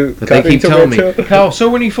day you do. But they keep telling me, Kyle, so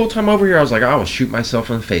when you full-time over here? I was like, I will shoot myself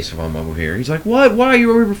in the face if I'm over here. He's like, what? Why are you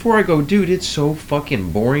over here before? I go, dude, it's so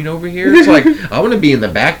fucking boring over here. It's like, I want to be in the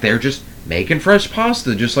back there just making fresh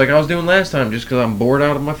pasta, just like I was doing last time, just because I'm bored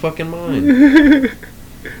out of my fucking mind.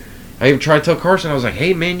 I even tried to tell Carson, I was like,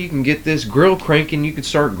 hey, man, you can get this grill cranking. You can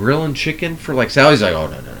start grilling chicken for, like, Sally's like, oh,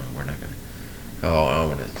 no, we're not going to. Oh,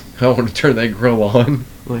 I want to turn that grill on.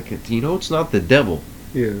 Like, it's not the devil.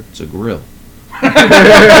 Yeah. It's a grill. He's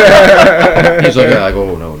looking like,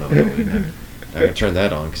 oh, no. I can turn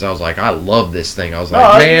that on. Because I was like, I love this thing. I was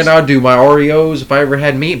like, man, I'll do my Oreos. If I ever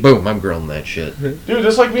had meat, boom, I'm grilling that shit. Dude,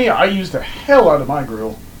 just like me, I use the hell out of my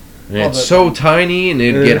grill. And it's so tiny, and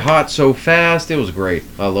it'd get hot so fast. It was great.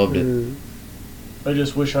 I loved it. I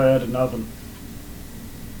just wish I had an oven.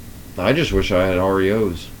 I just wish I had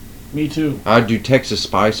Oreos. Me too. I'd do Texas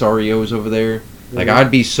Spice Oreos over there. Like,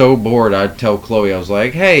 I'd be so bored, I'd tell Chloe, I was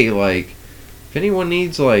like, hey, like, if anyone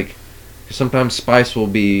needs, like, sometimes Spice will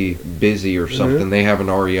be busy or something, they have an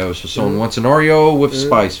Oreo. So someone wants an Oreo with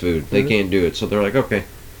Spice food. They can't do it. So they're like, okay,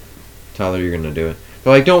 Tyler, you're going to do it.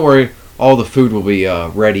 They're like, don't worry, all the food will be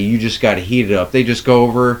ready. You just got to heat it up. They just go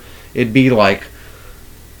over, it'd be like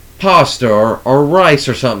pasta or rice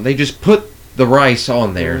or something. They just put the rice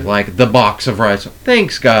on there, like the box of rice.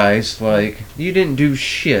 Thanks, guys. Like, you didn't do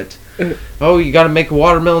shit. Oh, you got to make a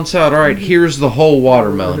watermelon salad. All right, here's the whole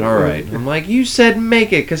watermelon. All right. I'm like, you said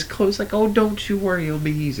make it, because Chloe's like, oh, don't you worry, it'll be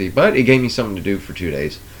easy. But it gave me something to do for 2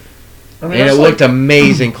 days. I mean, and it looked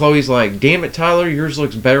amazing. Chloe's like, damn it, Tyler, yours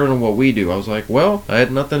looks better than what we do. I was like, well, I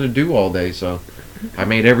had nothing to do all day, so I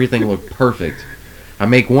made everything look perfect. I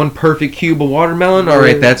make one perfect cube of watermelon. All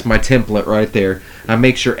right, that's my template right there. I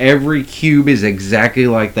make sure every cube is exactly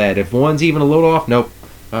like that. If one's even a little off, nope.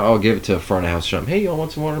 I'll give it to a front of house shop. Hey, y'all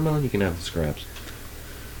want some watermelon? You can have the scraps.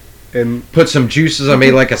 And put some juices. I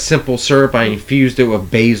made like a simple syrup. I infused it with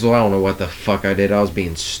basil. I don't know what the fuck I did. I was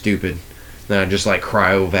being stupid. Then I just like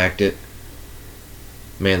cryovac it.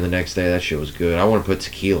 Man, the next day that shit was good. I want to put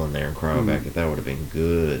tequila in there and cryovac it. That would have been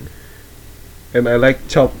good. And I like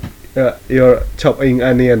your chopping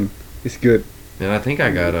onion. It's good. And I think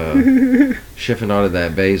I got shifting out of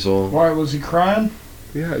that basil. Why was he crying?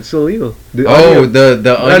 Yeah, it's so little. The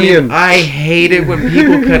onion. I hate it when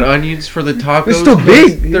people cut onions for the tacos. It's too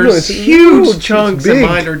big. There's huge chunks, and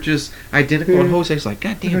mine are just identical. And Jose's like,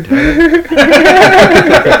 God damn, Tyler.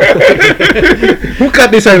 Who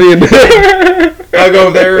cut this onion? I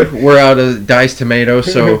go there. We're out of diced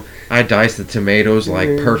tomatoes, so I dice the tomatoes like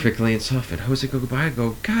perfectly and stuff. And Jose go by. I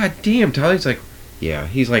go, God damn, Tyler. He's like, yeah.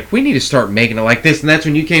 He's like, we need to start making it like this. And that's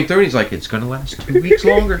when you came through. And he's like, it's gonna last 2 weeks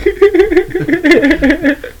longer.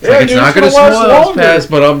 It's not going to spoil fast,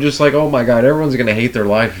 but I'm just like, oh my god, everyone's going to hate their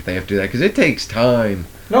life if they have to do that, because it takes time.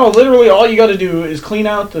 No, literally all you got to do is clean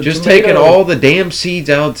out the just taking all the damn seeds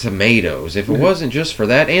out of tomatoes. If it wasn't just for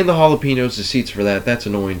that, and the jalapenos, the seeds for that, that's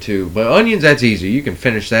annoying too. But onions, that's easy. You can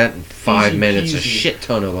finish that in 5 minutes, a shit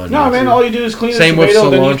ton of onions. No, man, all you do is clean the tomato,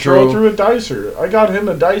 then you throw it through a dicer. I got him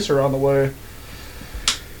a dicer on the way.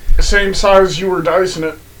 Same size you were dicing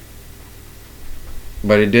it.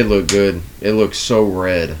 But it did look good. It looked so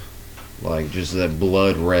red. Like, just that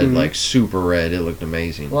blood red, like, super red. It looked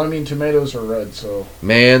amazing. Well, I mean, tomatoes are red, so...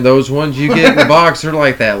 Man, those ones you get in the box, they're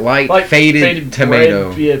like that light, like faded tomato.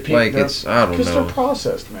 Red, yeah, like, it's, I don't know. Because they're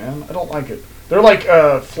processed, man. I don't like it. They're, like,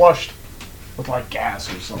 flushed with, like,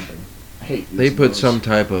 gas or something. I hate They put some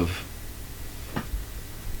type of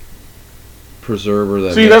preserver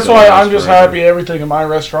that... See, that's why I'm just happy everything in my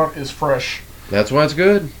restaurant is fresh. That's why it's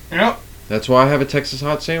good. Yep. That's why I have a Texas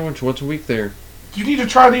hot sandwich once a week there. You need to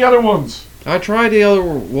try the other ones. I tried the other...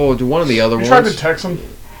 Well, one of the other ones. You tried the Texan? I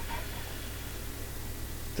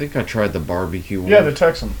think I tried the barbecue one. Yeah, the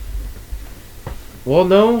Texan. Well,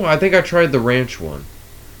 no. I think I tried the ranch one.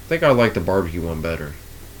 I think I like the barbecue one better.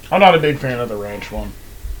 I'm not a big fan of the ranch one.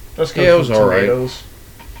 Just yeah, it was alright.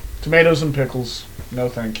 Tomatoes and pickles. No,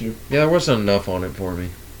 thank you. Yeah, there wasn't enough on it for me.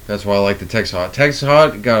 That's why I like the Texas Hot. Texas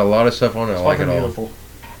Hot got a lot of stuff on it. I like it all. Beautiful.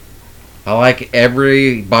 I like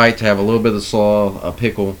every bite to have a little bit of slaw, a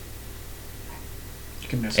pickle.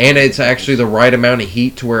 And it's actually the right amount of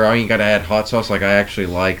heat to where I ain't got to add hot sauce. Like, I actually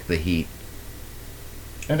like the heat.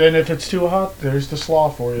 And then if it's too hot, there's the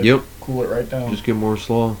slaw for you. Yep. Cool it right down. Just get more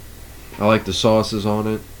slaw. I like the sauces on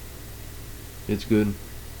it. It's good.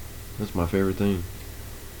 That's my favorite thing.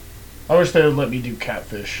 I wish they would let me do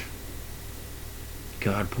catfish.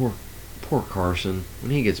 God, poor Carson.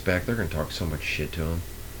 When he gets back, they're going to talk so much shit to him.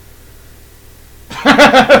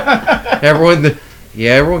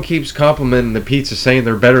 Everyone keeps complimenting the pizza, saying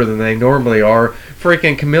they're better than they normally are.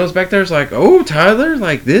 Freaking Camille's back there's like, oh, Tyler,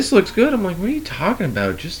 like, this looks good. I'm like, what are you talking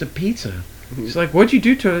about? Just a pizza. She's like, what'd you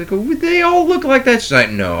do to it? I go, they all look like that. She's like,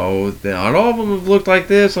 no, not all of them have looked like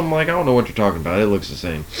this. I'm like, I don't know what you're talking about. It looks the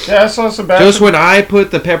same. Yeah, I saw Sebastian. Just when I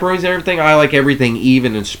put the pepperonis and everything, I like everything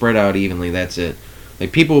even and spread out evenly. That's it.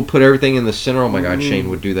 Like, people would put everything in the center. Oh, my God, Shane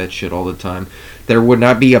would do that shit all the time. There would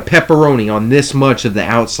not be a pepperoni on this much of the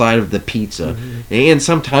outside of the pizza. And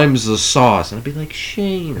sometimes the sauce. And I'd be like,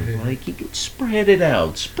 Shane, like, you can spread it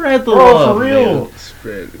out. Spread the love, for real. man.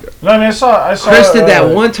 Spread it out. No, I mean, I saw Chris did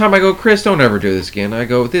that one time. I go, Chris, don't ever do this again. I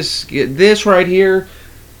go, this right here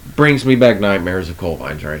brings me back nightmares of coal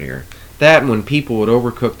mines right here. That and when people would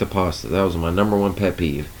overcook the pasta. That was my number one pet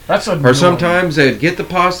peeve. That's annoying. Or sometimes they'd get the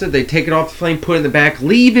pasta, they'd take it off the flame, put it in the back,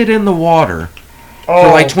 leave it in the water for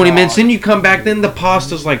like 20 minutes. Then you come back, then the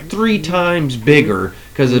pasta's like 3 times bigger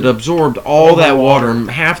because it absorbed all that water and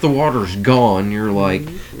half the water's gone. You're like,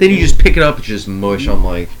 then you just pick it up, it's just mush. I'm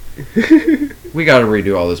like, we got to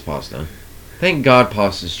redo all this pasta. Thank God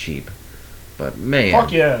pasta's cheap. But man.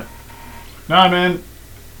 Fuck yeah. Nah, man.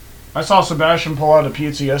 I saw Sebastian pull out a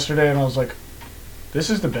pizza yesterday, and I was like, this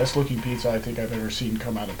is the best looking pizza I think I've ever seen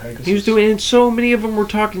come out of Pegasus. He was doing, and so many of them were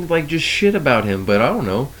talking like just shit about him, but I don't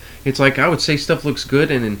know. It's like I would say stuff looks good,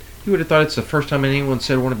 and then you would have thought it's the first time anyone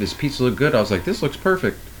said one of his pizzas looked good. I was like, this looks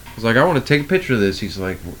perfect. I was like, I want to take a picture of this. He's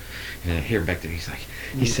like, here back there, he's like,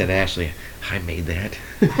 he said, Ashley, I made that.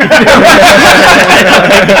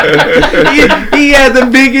 he had the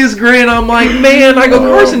biggest grin. I'm like, man, I go,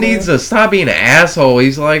 Carson needs to stop being an asshole.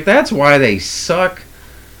 He's like, that's why they suck.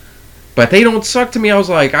 But they don't suck to me. I was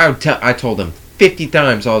like, I told him 50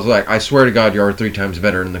 times. I was like, I swear to God, you are 3 times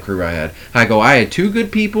better than the crew I had. I go, I had 2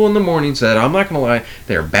 good people in the morning that, I'm not going to lie,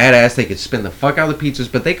 they're badass. They could spin the fuck out of the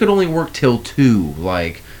pizzas, but they could only work till 2.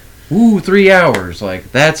 Like, 3 hours.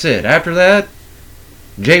 Like, that's it. After that,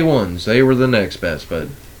 J1s, they were the next best, but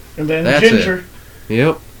and then that's Ginger. It.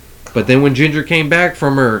 Yep. But then when Ginger came back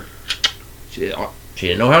from her, she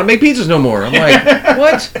didn't know how to make pizzas no more. I'm like,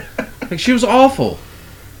 what? Like, she was awful.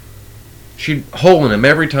 She'd hole in them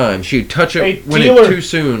every time. She'd touch it when it's too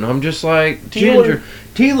soon. I'm just like, Ginger,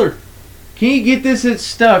 Taylor, can you get this? It's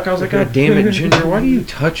stuck. I was like, God damn it, Ginger, why do you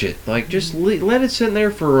touch it? Like, just let it sit in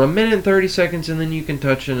there for 1 minute and 30 seconds, and then you can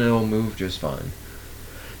touch it and it'll move just fine.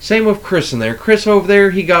 Same with Chris in there. Chris over there,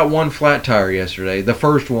 he got 1 flat tire yesterday. The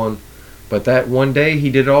first one. But that one day he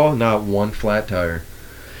did all, not 1 flat tire.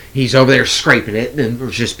 He's over there scraping it, and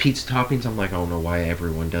there's just pizza toppings. I'm like, I don't know why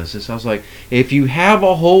everyone does this. I was like, if you have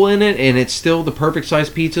a hole in it and it's still the perfect size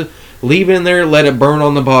pizza, leave it in there, let it burn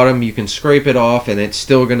on the bottom. You can scrape it off, and it's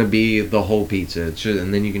still going to be the whole pizza. It's just,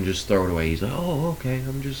 and then you can just throw it away. He's like, oh, okay.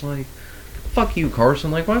 I'm just like, fuck you, Carson.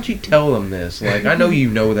 Like, why don't you tell them this? Like, I know you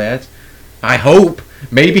know that. I hope.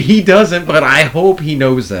 Maybe he doesn't, but I hope he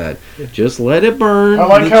knows that. Just let it burn. I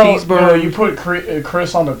like how cheese burn. You put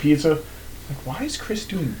Chris on the pizza. Like, why is Chris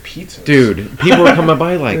doing pizzas? Dude, people are coming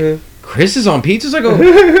by like, Chris is on pizzas? I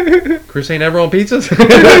go, Chris ain't ever on pizzas?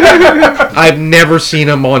 I've never seen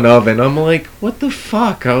him on oven. I'm like, what the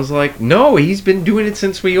fuck? I was like, no, he's been doing it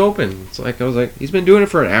since we opened. It's like, I was like, he's been doing it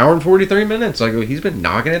for 1 hour and 43 minutes. Like, he's been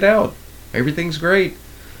knocking it out. Everything's great.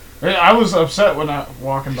 I was upset when I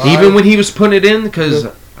walking by. Even when he was putting it in, because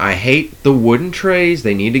I hate the wooden trays.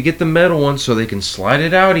 They need to get the metal ones so they can slide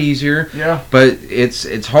it out easier. Yeah. But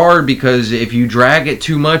it's hard because if you drag it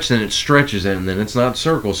too much, then it stretches it, and then it's not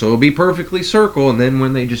circle. So it'll be perfectly circle, and then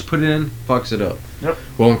when they just put it in, fucks it up. Yep.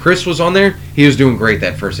 Well, when Chris was on there, he was doing great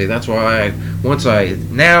that first day. That's why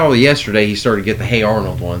yesterday he started to get the Hey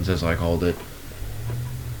Arnold ones, as I called it.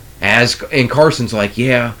 And Carson's like,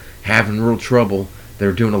 yeah, having real trouble.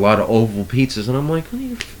 They're doing a lot of oval pizzas, and I'm like,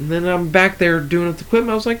 and then I'm back there doing it with the equipment.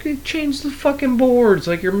 I was like, hey, change the fucking boards.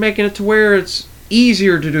 Like, you're making it to where it's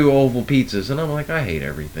easier to do oval pizzas. And I'm like, I hate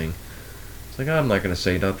everything. It's like, I'm not going to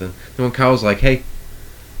say nothing. Then when Kyle's like, hey,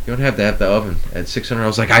 you don't have to have the oven at 600. I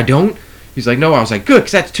was like, I don't? He's like, no. I was like, good,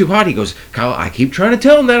 because that's too hot. He goes, Kyle, I keep trying to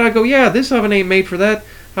tell him that. I go, yeah, this oven ain't made for that.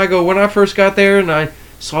 I go, when I first got there and I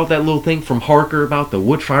saw that little thing from Harker about the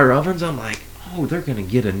wood fire ovens, I'm like, oh, they're gonna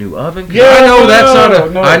get a new oven. Yeah, I know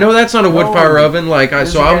that's not a wood No. fire oven. Like, I'm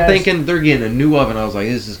gas. thinking they're getting a new oven. I was like,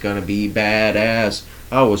 this is gonna be badass.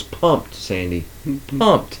 I was pumped, Sandy,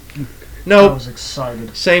 pumped. I Nope. was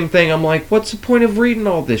excited. Same thing. I'm like, what's the point of reading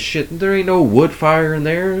all this shit? There ain't no wood fire in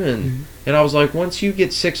there. And I was like, once you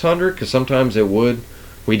get 600, because sometimes it would.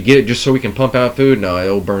 We'd get it just so we can pump out food. No,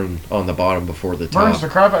 it'll burn on the bottom before the top. Burns the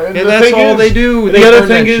crap out. And that's all they do. The other burn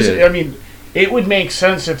thing that is, shit. I mean, it would make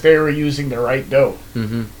sense if they were using the right dough.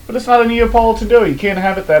 Mm-hmm. But it's not a Neapolitan dough. You can't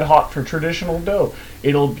have it that hot for traditional dough.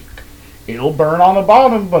 It'll burn on the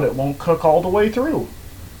bottom, but it won't cook all the way through.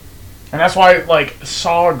 And that's why, like,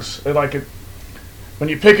 sogs, when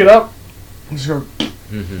you pick it up, it's going.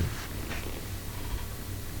 Mm-hmm.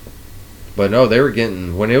 But no, they were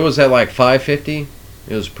getting, when it was at like 550,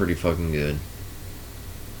 it was pretty fucking good.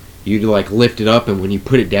 You'd like lift it up, and when you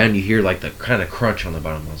put it down, you hear like the kind of crunch on the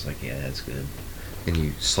bottom. I was like, yeah, that's good. And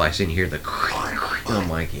you slice in here, and I'm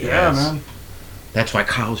like, yes. Yeah, man. That's why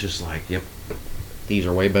Kyle's just like, yep, these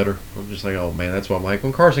are way better. I'm just like, oh man, that's why I'm like,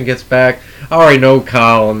 when Carson gets back, I already know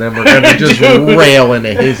Kyle, and then we're gonna just rail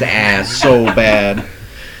into his ass so bad.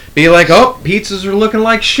 Be like, oh, pizzas are looking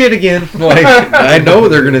like shit again. Like, I know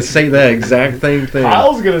they're gonna say that exact same thing.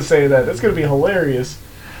 Kyle's gonna say that. That's gonna be hilarious.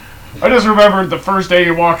 I just remembered the first day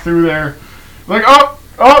you walked through there, like,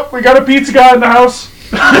 oh, we got a pizza guy in the house.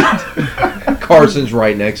 Carson's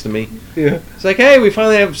right next to me. Yeah. It's like, hey, we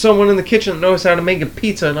finally have someone in the kitchen that knows how to make a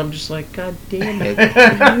pizza, and I'm just like, god damn it.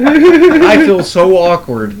 I feel so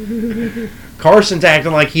awkward. Carson's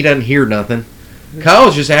acting like he doesn't hear nothing.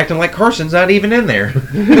 Kyle's just acting like Carson's not even in there.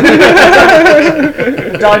 The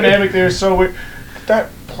dynamic there is so weird. That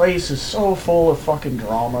place is so full of fucking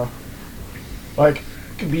drama. Like,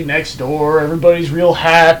 it could be next door, everybody's real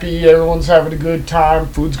happy, everyone's having a good time,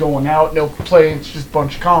 food's going out, no complaints, just a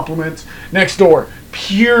bunch of compliments. Next door,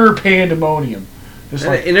 pure pandemonium. Just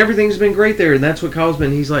like, And everything's been great there, and that's what Kyle's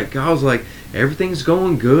like, everything's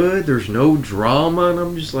going good, there's no drama, and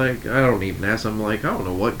I'm just like, I don't even ask. I'm like, I don't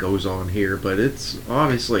know what goes on here, but it's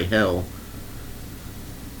obviously hell.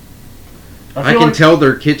 I can tell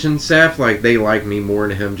their kitchen staff, like, they like me more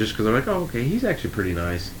than him, just because they're like, oh, okay, he's actually pretty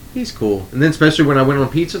nice. He's cool. And then especially when I went on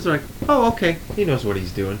pizzas, they're like, oh, okay, he knows what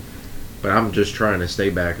he's doing. But I'm just trying to stay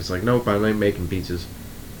back. It's like, nope, I'm making pizzas.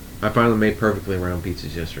 I finally made perfectly round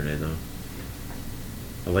pizzas yesterday, though.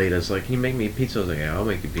 Aleda's like, can you make me a pizza? I was like, yeah, I'll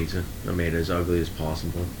make you pizza. I made it as ugly as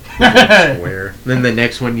possible. Square. Then the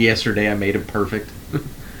next one yesterday, I made it perfect. I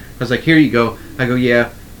was like, here you go. I go,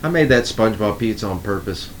 yeah, I made that SpongeBob pizza on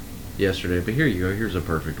purpose yesterday, but here you go. Here's a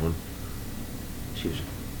perfect one. She was,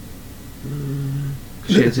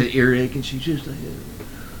 she has an earache, and she's just like,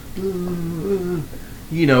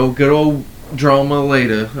 you know, good old drama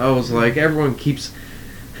Aleda. I was like, everyone keeps...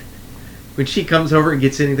 When she comes over and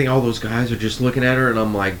gets anything, all those guys are just looking at her, and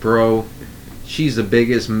I'm like, bro, she's the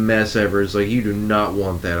biggest mess ever. It's like, you do not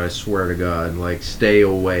want that, I swear to God. Like, stay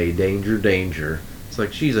away. Danger, danger. It's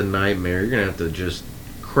like, she's a nightmare. You're going to have to just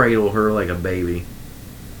cradle her like a baby.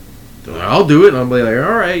 They're like, I'll do it. And I'll be like,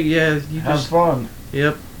 all right, yeah. You have just fun.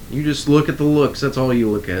 Yep. You just look at the looks. That's all you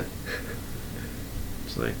look at.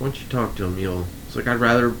 It's like, once you talk to him, It's like, I'd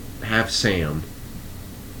rather have Sam.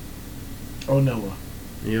 Oh, Noah.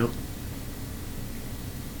 Yep.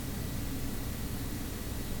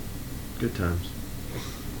 Good times.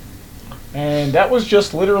 And that was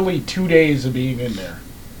just literally 2 days of being in there.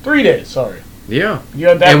 3 days, sorry. Yeah. You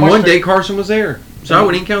had that and much one day Carson was there. So I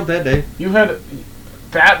wouldn't even count that day. You had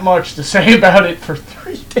that much to say about it for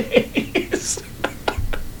 3 days.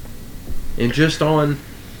 And just on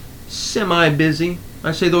semi-busy.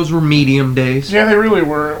 I say those were medium days. Yeah, they really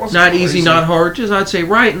were. It wasn't not crazy. easy, not hard. Just, I'd say,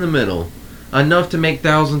 right in the middle. Enough to make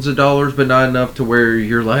thousands of dollars, but not enough to where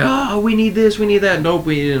you're like, oh, we need this, we need that. Nope,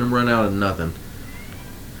 we didn't run out of nothing.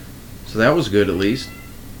 So that was good, at least.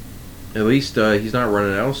 At least he's not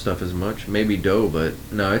running out of stuff as much. Maybe dough, but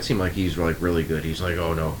no, it seemed like he's like really good. He's like,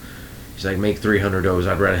 oh no, he's like, make 300 doughs.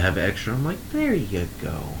 I'd rather have extra. I'm like, there you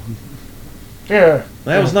go. Yeah,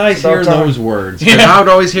 that was nice hearing those words. Yeah. I would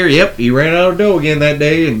always hear, yep, he ran out of dough again that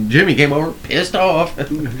day, and Jimmy came over pissed off.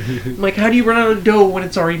 I'm like, how do you run out of dough when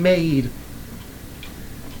it's already made?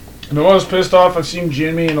 And the most pissed off I've seen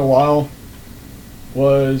Jimmy in a while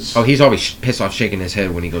was... Oh, he's always pissed off shaking his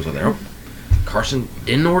head when he goes over there. Oh, Carson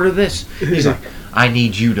didn't order this. He's like, I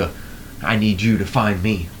need you to find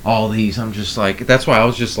me all these. I'm just like, that's why I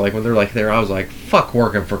was just like, when they're like there, I was like, fuck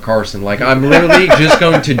working for Carson. Like, I'm literally just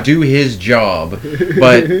going to do his job,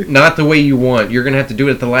 but not the way you want. You're going to have to do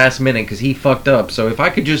it at the last minute because he fucked up. So if I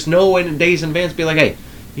could just know in days in advance, be like, hey,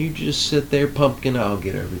 you just sit there, pumpkin, I'll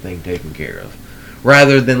get everything taken care of.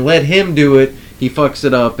 Rather than let him do it, he fucks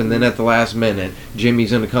it up, and then at the last minute,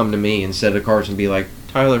 Jimmy's going to come to me instead of Carson be like,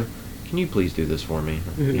 Tyler, can you please do this for me?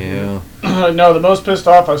 Yeah. No, the most pissed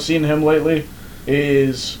off I've seen him lately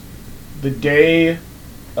is the day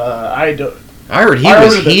I heard he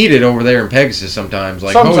was heated over there in Pegasus sometimes.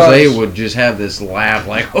 Like, Jose would just have this laugh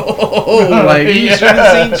like, oh, like, you should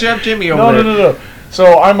have seen Chef Jimmy over there. No.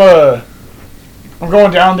 So I'm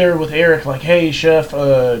going down there with Eric, like, hey, Chef,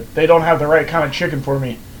 they don't have the right kind of chicken for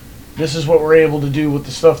me. This is what we're able to do with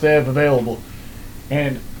the stuff they have available.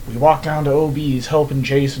 And we walk down to OB's, helping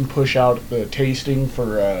Jason push out the tasting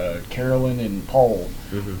for Carolyn and Paul.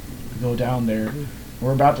 Mm-hmm. We go down there.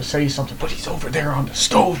 We're about to say something, but he's over there on the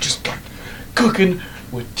stove just like cooking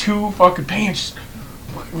with 2 fucking pans.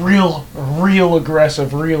 Real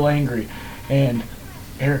aggressive, real angry. And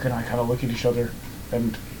Eric and I kind of look at each other,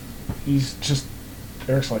 and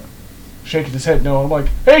Eric's like shaking his head no. I'm like,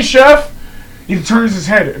 hey, Chef! He turns his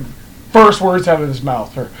head, and first words out of his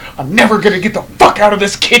mouth are, I'm never going to get the fuck out of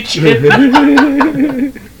this kitchen!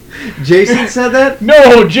 Jason said that?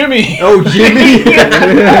 No, Jimmy! Oh, Jimmy!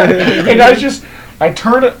 And I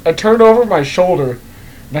turn over my shoulder,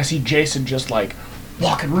 and I see Jason just like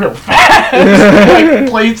walking real fast, like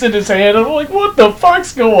plates in his hand, and I'm like, what the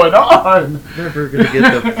fuck's going on? Never going to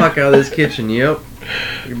get the fuck out of this kitchen, yep.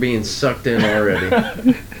 You're being sucked in already.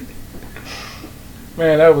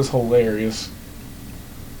 Man, that was hilarious.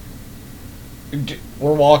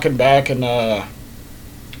 We're walking back, and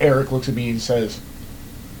Eric looks at me and says,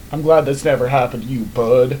 I'm glad that's never happened to you,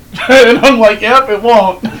 bud. And I'm like, yep, it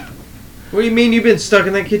won't. What do you mean you've been stuck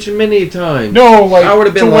in that kitchen many times? No, like, I would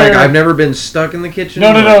have been like, I've never been stuck in the kitchen.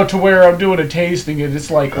 No, to where I'm doing a tasting, and it's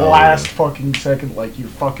like last fucking second, like you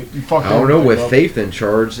fuck I don't know, with Faith in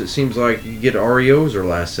charge, it seems like you get REOs or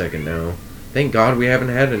last second now. Thank God we haven't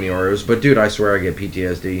had any REOs, but dude, I swear I get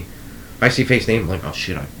PTSD. I see Faith's name, I'm like, oh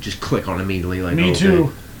shit, I just click on it immediately. Like, me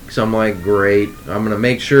too. So I'm like, great, I'm going to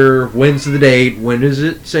make sure, when's the date, when does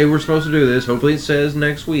it say we're supposed to do this? Hopefully it says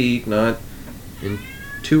next week, not in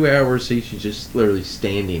 2 hours. See, she's just literally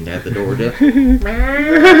standing at the door.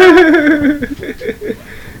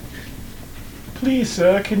 Please,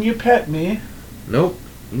 sir, can you pet me? Nope,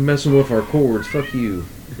 you messing with our cords, fuck you.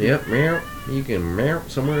 Yep, meow, you can meow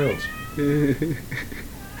somewhere else.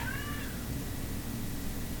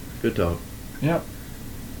 Good talk. Yep.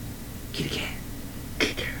 Kitty cat.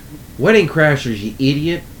 Wedding Crashers, you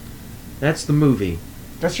idiot. That's the movie.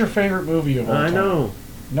 That's your favorite movie of all time. I know.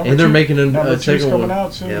 And they're making a second one coming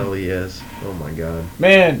out soon. Hell yes. Oh my god.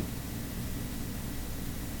 Man.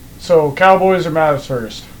 So, Cowboys or Mavs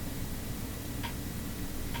first?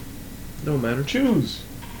 Don't matter. Choose.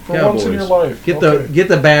 For Cowboys. Once in your life. Get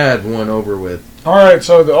the bad one over with. Alright,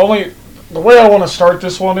 so the way I want to start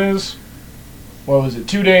this one is, what was it,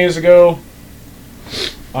 2 days ago,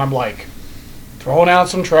 I'm like throwing out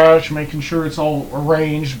some trash, making sure it's all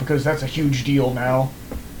arranged, because that's a huge deal now.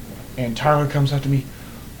 And Tyler comes up to me,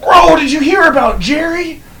 bro, did you hear about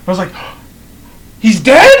Jerry? I was like, he's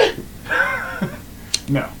dead?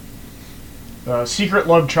 No. Secret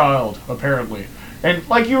love child, apparently. And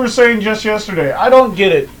like you were saying just yesterday, I don't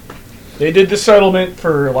get it. They did the settlement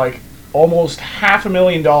for like almost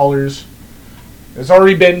 $500,000. It's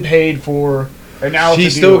already been paid for. And now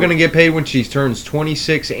she's still going to get paid when she turns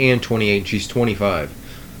 26 and 28. She's 25.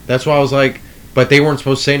 That's why I was like, but they weren't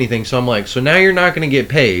supposed to say anything. So I'm like, so now you're not going to get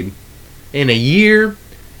paid in a year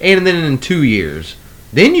and then in 2 years.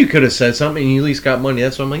 Then you could have said something and you at least got money.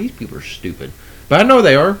 That's why I'm like, these people are stupid. But I know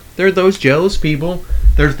they are. They're those jealous people.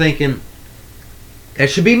 They're thinking, that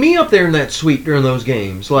should be me up there in that suite during those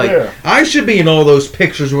games. Like, yeah. I should be in all those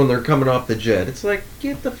pictures when they're coming off the jet. It's like,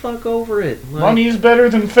 get the fuck over it. Like, money's better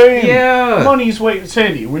than fame. Yeah. Money's way.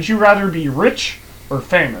 Sandy, would you rather be rich or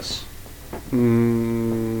famous?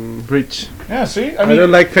 Rich. Yeah, see? I don't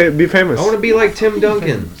like be famous. I want to be like Tim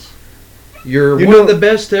Duncan. You're one of the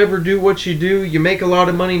best to ever do what you do. You make a lot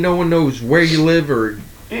of money. No one knows where you live or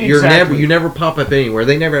you never pop up anywhere.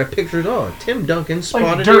 They never have pictures. Oh, Tim Duncan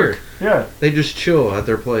spotted here. Yeah. They just chill at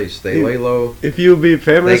their place. They lay low. If you be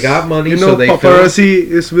famous, they got money, so they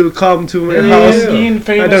paparazzi will come to my house. Being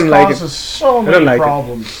famous causes so many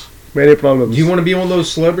problems. Many problems. Do you want to be one of those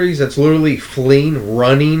celebrities that's literally fleeing,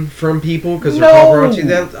 running from people because they're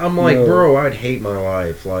paparazzi? I'm like, bro, I'd hate my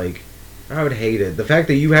life. Like, I would hate it. The fact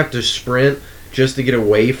that you have to sprint just to get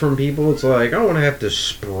away from people, it's like, I don't want to have to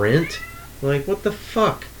sprint. Like, what the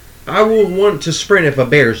fuck? I will want to sprint if a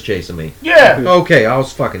bear's chasing me. Yeah. Okay, I'll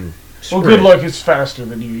fucking sprint. Well, good luck. It's faster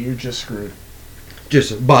than you. You're just screwed.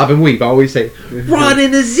 Just bob and weave. I always say, run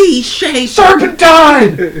in a Z shape.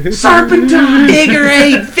 Serpentine! Serpentine!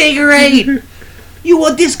 Figure eight. You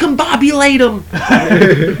will discombobulate them.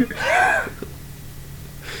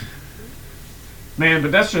 Man,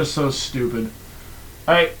 but that's just so stupid.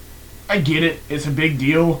 I get it. It's a big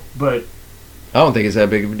deal, but I don't think it's that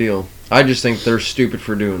big of a deal. I just think they're stupid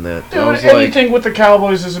for doing that. Dude, anything with the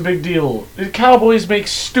Cowboys is a big deal. The Cowboys make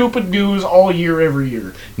stupid news all year, every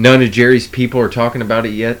year. None of Jerry's people are talking about it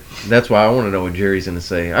yet. That's why I want to know what Jerry's going to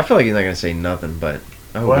say. I feel like he's not going to say nothing, but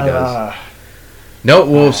I hope he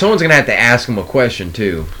does. Someone's going to have to ask him a question,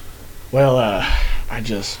 too. Well, I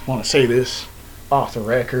just want to say this off the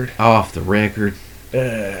record. Off the record.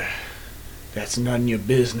 That's none of your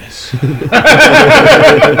business.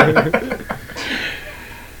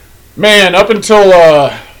 Man, up until,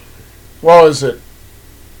 what was it?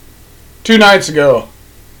 2 nights ago,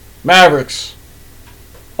 Mavericks,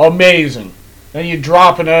 amazing. Then you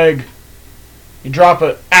drop an egg. You drop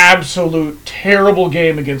an absolute terrible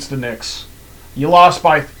game against the Knicks. You lost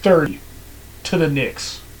by 30 to the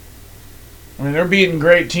Knicks. I mean, they're beating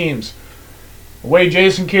great teams. The way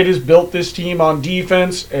Jason Kidd has built this team on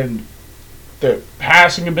defense and the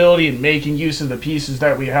passing ability and making use of the pieces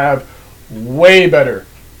that we have, way better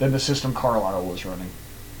than the system Carlisle was running.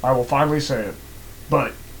 I will finally say it.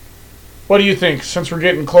 But what do you think? Since we're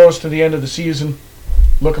getting close to the end of the season,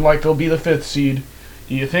 looking like they'll be the 5th seed,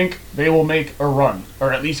 do you think they will make a run,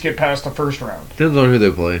 or at least get past the first round? Depends on who they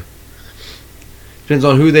play. Depends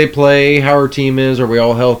on who they play, how our team is, are we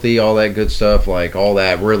all healthy, all that good stuff. Like, all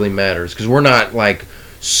that really matters. Because we're not, like,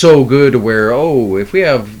 so good to where, if we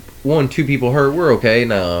have 1-2 people hurt, we're okay.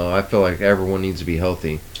 No, I feel like everyone needs to be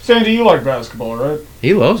healthy. Sandy, you like basketball, right?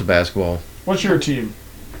 He loves basketball. What's your team?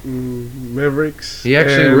 Mavericks. He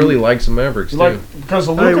actually really likes the Mavericks, too. Because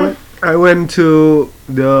of Luka? I went to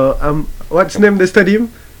the, what's the name of the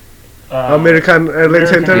stadium? American Airlines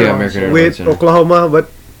Center. Yeah, American Airlines with Center. Oklahoma, but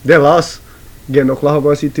they lost. Again,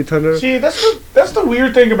 Oklahoma City Thunder. See, that's the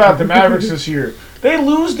weird thing about the Mavericks this year. They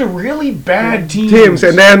lose to really bad teams.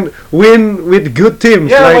 And then win with good teams.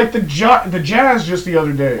 Yeah, like the Jazz just the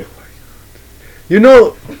other day. You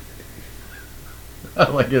know, I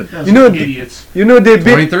like it. Idiots. You know they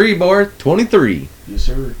beat 23, boy. 23. Yes,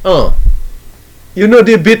 sir. You know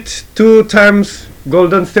they beat 2 times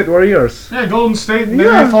Golden State Warriors. Yeah, Golden State. And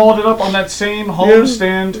then they followed it up on that same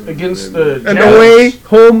homestand against the Jazz. And away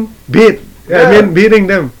home beat. Yeah. I mean, beating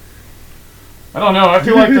them. I don't know. I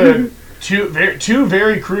feel like the two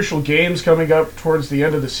very crucial games coming up towards the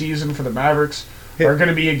end of the season for the Mavericks are going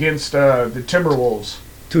to be against the Timberwolves.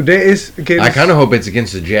 Today is against... I kind of hope it's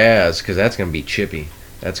against the Jazz, because that's going to be chippy.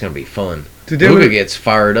 That's going to be fun. Today Luka gets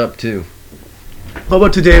fired up, too. How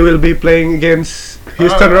about today we'll be playing against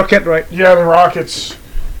Houston Rockets, right? Yeah, the Rockets.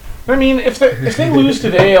 I mean, if they lose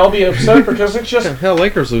today, I'll be upset because it's just... Hell,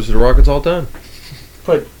 Lakers lose to the Rockets all the time.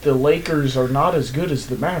 But the Lakers are not as good as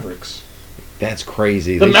the Mavericks. That's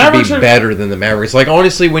crazy. They should be better than the Mavericks. Like,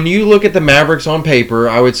 honestly, when you look at the Mavericks on paper,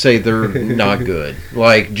 I would say they're not good.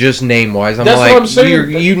 Like, just name-wise. That's what I'm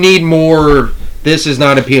saying. You need more. This is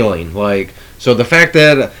not appealing. Like, so the fact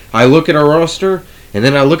that I look at our roster, and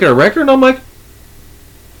then I look at our record, and I'm like,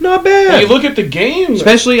 not bad. And you look at the game.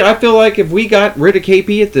 Especially, I feel like if we got rid of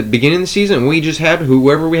KP at the beginning of the season, and we just had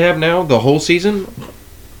whoever we have now the whole season,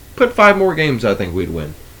 put 5 more games, I think we'd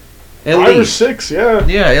win. At 5 or 6, yeah.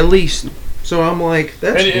 Yeah, at least. So I'm like,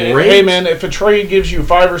 that's great. Hey, man, if a trade gives you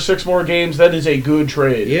 5 or 6 more games, that is a good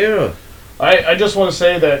trade. Yeah. I just want to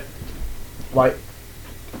say that, like,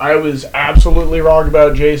 I was absolutely wrong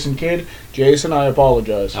about Jason Kidd. Jason, I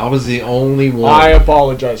apologize. I was the only one. I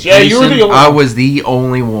apologize. Yeah, Jason, you were the only one. I was the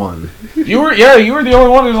only one. You were the only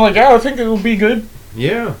one who was like, yeah, I think it will be good.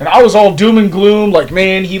 Yeah. And I was all doom and gloom, like,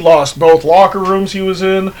 man, he lost both locker rooms he was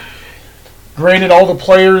in. Granted, all the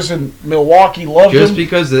players in Milwaukee loved him. Just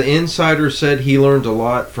because the insider said he learned a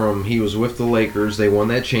lot from, he was with the Lakers, they won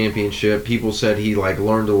that championship. People said he, like,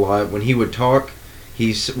 learned a lot. When he would talk,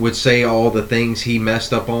 would say all the things he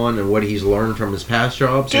messed up on and what he's learned from his past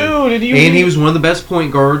jobs. Dude, and he was one of the best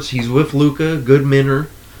point guards. He's with Luka, good mentor.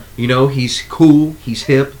 You know, he's cool. He's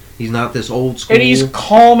hip. He's not this old school. And he's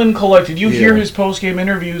calm and collected. You hear his post-game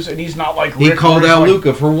interviews, and he's not like Rick. He called out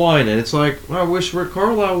Luka for whining, and it's like, well, I wish Rick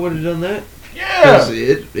Carlisle would have done that. Yeah.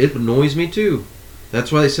 It annoys me, too.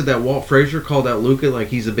 That's why they said that Walt Frazier called out Luka like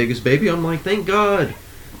he's the biggest baby. I'm like, thank God.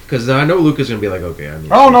 Because I know Luka's going to be like, okay, I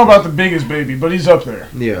don't know about the biggest baby, but he's up there.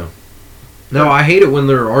 Yeah. No, I hate it when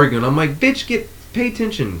they're arguing. I'm like, bitch, pay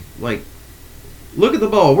attention. Like, look at the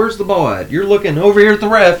ball. Where's the ball at? You're looking over here at the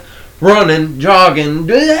ref. Running, jogging,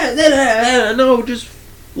 no, just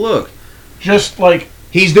look. Just like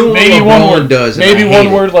he's doing maybe what LeBron does. Maybe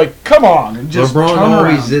one word like "come on" and just LeBron turn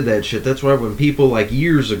always around. did that shit. That's why when people like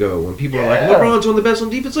years ago, when people are like LeBron's one of the best on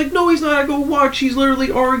defense, like no, he's not. I go watch. He's literally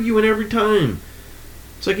arguing every time.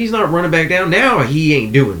 It's like he's not running back down. Now he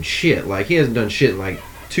ain't doing shit. Like he hasn't done shit in like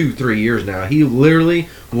 2-3 years now. He literally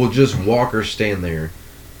will just walk or stand there.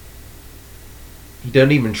 He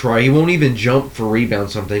doesn't even try. He won't even jump for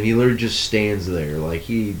rebound something. He literally just stands there. Like,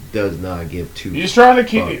 he does not give two He's trying to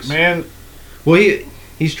keep fucks. it, man. Well,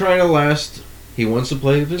 he's trying to last. He wants to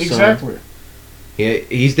play with his exactly. son.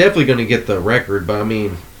 He's definitely going to get the record. But, I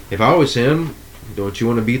mean, if I was him, don't you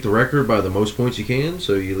want to beat the record by the most points you can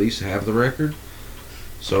so you at least have the record?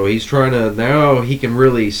 So he's trying to. Now he can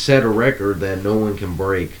really set a record that no one can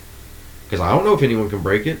break. Because I don't know if anyone can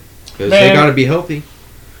break it. Because they got to be healthy.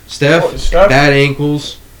 Steph, bad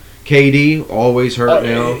ankles. KD, always hurt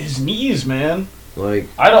now. His knees, man. Like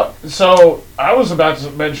So, I was about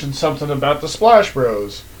to mention something about the Splash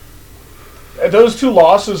Bros. Those two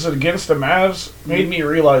losses against the Mavs made me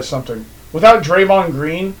realize something. Without Draymond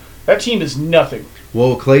Green, that team is nothing.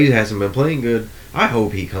 Well, Clay hasn't been playing good. I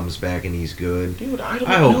hope he comes back and he's good. Dude,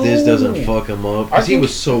 I hope this doesn't fuck him up. Because he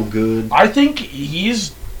was so good. I think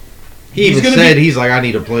he's... He even said, he's like, I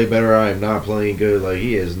need to play better. I am not playing good. Like,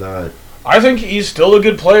 he is not. I think he's still a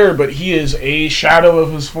good player, but he is a shadow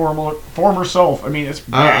of his former self. I mean, it's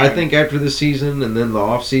bad. I think after this season and then the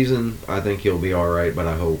off season, I think he'll be all right. But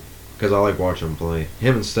I hope, because I like watching him play.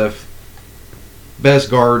 Him and Steph, best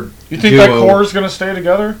guard. You think that core is going to stay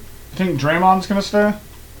together? You think Draymond's going to stay?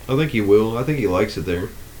 I think he will. I think he likes it there.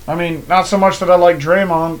 I mean, not so much that I like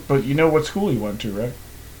Draymond, but you know what school he went to, right?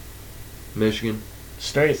 Michigan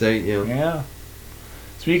State, yeah. Yeah.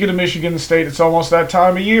 Speaking of Michigan State, it's almost that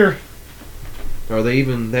time of year. Are they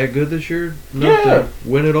even that good this year? Enough to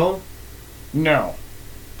win it all? No.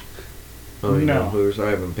 Oh, you no. know, I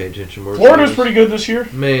haven't paid attention more. Florida's pretty good this year.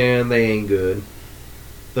 Man, they ain't good.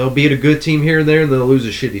 They'll beat a good team here and there, and they'll lose a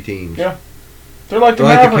shitty team. Yeah. They're like the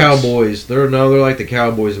Mavericks. Like the Cowboys. They're like the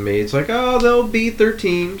Cowboys to me. It's like, oh, they'll beat their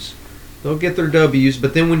teams. They'll get their W's,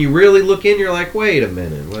 but then when you really look in, you're like, wait a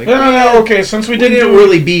minute. Like, okay, since we didn't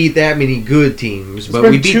really beat that many good teams, but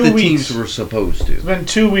we beat the teams we're supposed to. It's been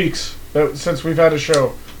 2 weeks since we've had a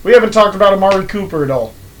show. We haven't talked about Amari Cooper at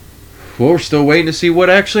all. Well, we're still waiting to see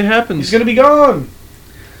what actually happens. He's going to be gone.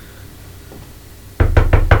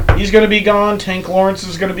 He's going to be gone. Tank Lawrence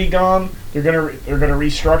is going to be gone. They're going to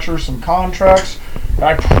restructure some contracts.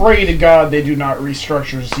 I pray to God they do not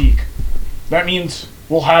restructure Zeke. That means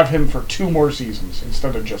we'll have him for 2 more seasons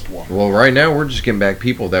instead of just 1. Well, right now we're just getting back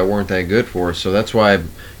people that weren't that good for us, so that's why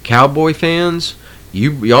Cowboy fans,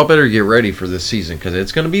 y'all better get ready for this season because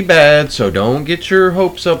it's going to be bad. So don't get your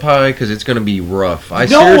hopes up high because it's going to be rough. I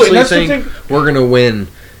seriously think we're going to win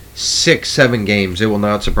 6-7 games. It will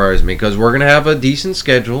not surprise me because we're going to have a decent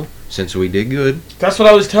schedule since we did good. That's what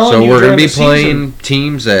I was telling you. So we're going to be playing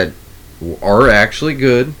teams that are actually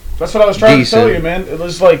good. That's what I was trying to tell you, man. It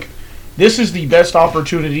was like, this is the best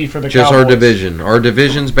opportunity for the Cowboys. Just our division. Our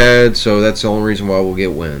division's bad, so that's the only reason why we'll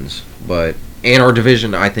get wins. And our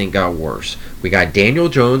division, I think, got worse. We got Daniel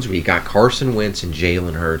Jones, we got Carson Wentz, and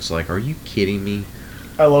Jalen Hurts. Like, are you kidding me?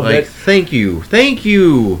 I love it. Thank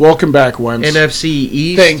you. Welcome back, Wentz. NFC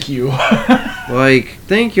East. Thank you.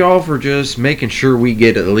 Thank y'all for just making sure we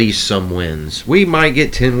get at least some wins. We might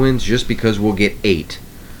get 10 wins just because we'll get 8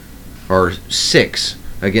 or 6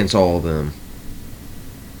 against all of them.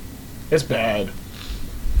 It's bad.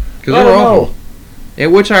 Because they're awful.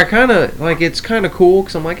 Which I kind of, it's kind of cool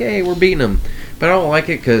because I'm like, hey, we're beating them. But I don't like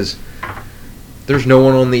it because there's no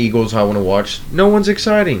one on the Eagles I want to watch. No one's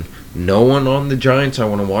exciting. No one on the Giants I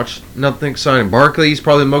want to watch. Nothing exciting. Barkley's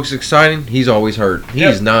probably the most exciting. He's always hurt.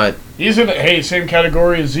 He's not. He's in the same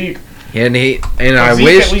category as Zeke. And I Zeke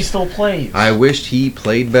wish at least still plays. I wished he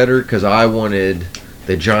played better because I wanted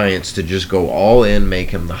the Giants to just go all in, make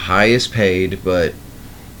him the highest paid, but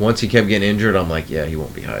once he kept getting injured, I'm like, yeah, he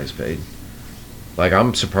won't be highest paid.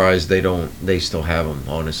 I'm surprised they still have him,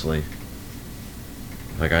 honestly.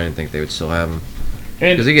 Like, I didn't think they would still have him.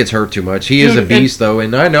 And Because he gets hurt too much. He is a beast, though,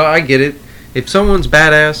 and I get it. If someone's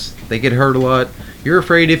badass, they get hurt a lot. You're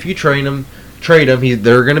afraid if you trade them,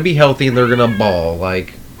 they're going to be healthy and they're going to ball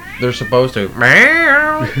like they're supposed to.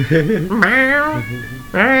 Meow, meow,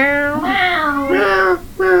 meow, meow.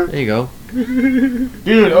 There you go.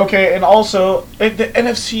 dude, okay, and also the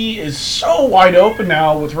NFC is so wide open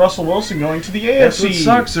now with Russell Wilson going to the AFC. That's what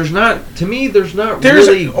sucks. There's not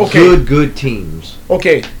really good teams.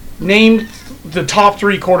 Okay, name the top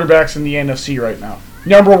 3 quarterbacks in the NFC right now.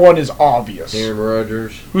 Number 1 is obvious. Aaron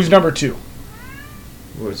Rodgers. Who's number 2?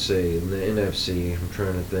 Let's see, in the NFC, I'm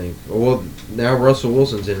trying to think. Well, now Russell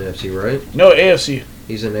Wilson's in NFC, right? No, AFC.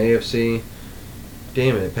 He's in AFC.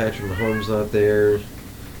 Damn it, Patrick Mahomes not there.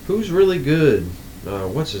 Who's really good?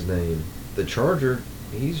 What's his name? The Charger.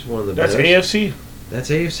 He's one of the best. That's AFC. That's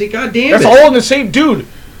AFC. God damn That's it. all in the same dude.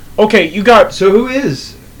 Okay, you got. So who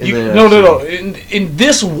is? No. In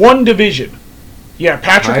this one division, yeah,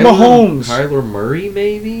 Patrick Mahomes. Kyler Murray,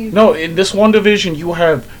 maybe. No, in this one division, you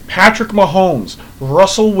have Patrick Mahomes,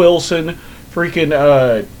 Russell Wilson,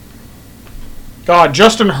 freaking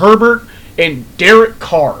Justin Herbert, and Derek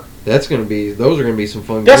Carr. Those are gonna be some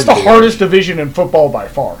fun. That's the hardest division in football by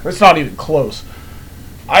far. It's not even close.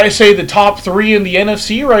 I say the top 3 in the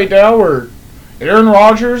NFC right now are Aaron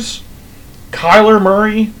Rodgers, Kyler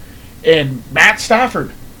Murray, and Matt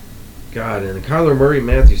Stafford. God, and Kyler Murray,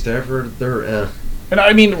 Matthew Stafford, they're. And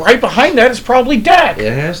I mean, right behind that is probably Dak.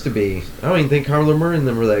 It has to be. I don't even think Kyler Murray and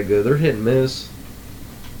them are that good. They're hit and miss.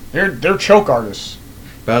 They're choke artists.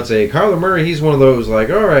 About to say, Kyler Murray, he's one of those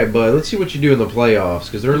like, all right, bud, let's see what you do in the playoffs.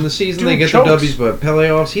 Because during the season they get chokes. the W's, but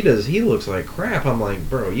playoffs, he looks like crap. I'm like,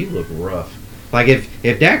 bro, you look rough. Like,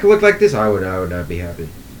 if Dak looked like this, I would not be happy.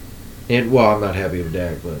 And, well, I'm not happy with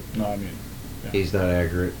Dak, but No, I mean, he's not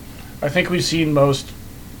accurate. I think we've seen most.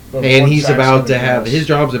 And he's about to have, his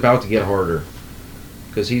job's about to get harder.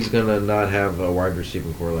 Because he's going to not have a wide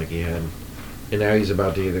receiving core like he had. And now he's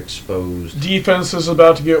about to get exposed. Defense is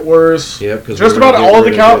about to get worse. Yep, because just about all of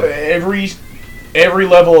the every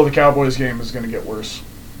level of the Cowboys game is going to get worse.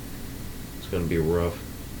 It's going to be rough.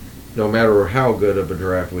 No matter how good of a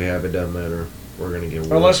draft we have, it doesn't matter. We're going to get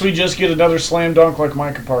worse. Unless we just get another slam dunk like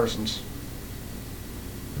Micah Parsons.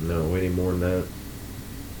 No, we need more than that.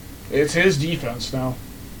 It's his defense now.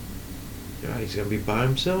 God, he's going to be by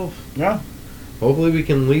himself. Yeah. Hopefully we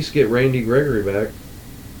can at least get Randy Gregory back.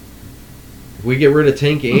 If we get rid of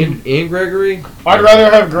Tank and Gregory... I'd rather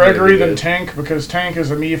have Gregory than Tank, because Tank is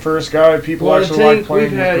a me-first guy. People actually like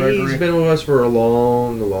playing with Gregory. He's been with us for a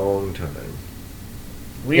long, long time.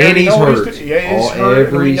 And he's hurt. He's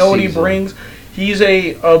hurt. We know what he brings. He's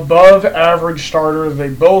a above-average starter. They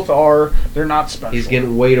both are. They're not special. He's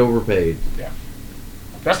getting way overpaid. Yeah.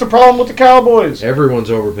 That's the problem with the Cowboys. Everyone's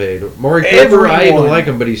overpaid. Maury Cooper, I even like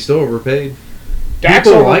him, but he's still overpaid. Dak's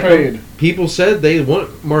overpaid. People said they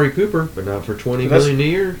want Maury Cooper, but not for $20 million a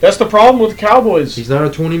year. That's the problem with the Cowboys. He's not a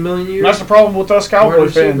 $20 million a year. That's the problem with us Cowboy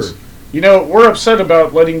fans. You know, we're upset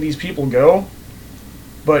about letting these people go,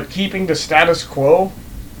 but keeping the status quo,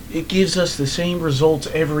 it gives us the same results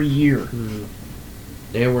every year. Mm-hmm.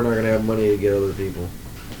 And we're not going to have money to get other people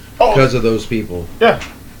because of those people. Yeah.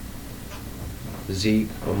 Zeke,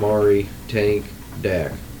 Amari, Tank,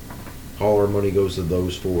 Dak. All our money goes to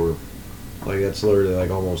those 4. Like, that's literally like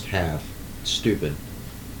almost half. It's stupid.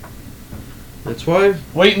 That's why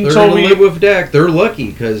they're going to live with Dak. They're lucky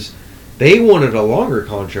because they wanted a longer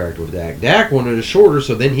contract with Dak. Dak wanted a shorter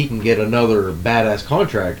so then he can get another badass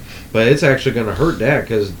contract. But it's actually going to hurt Dak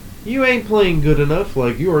because you ain't playing good enough.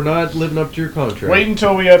 Like, you are not living up to your contract. Wait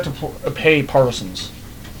until we have to pay Parsons.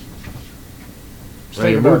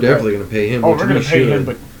 I mean, we're definitely going to pay him. Oh, we're going to pay him,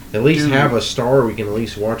 but at least have a star we can at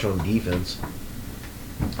least watch on defense.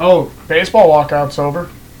 Oh, baseball walkout's over.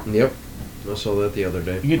 Yep. I saw that the other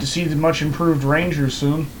day. You get to see the much improved Rangers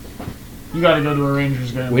soon. You got to go to a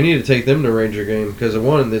Rangers game. We need to take them to a Ranger game because,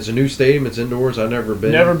 one, it's a new stadium. It's indoors. I've never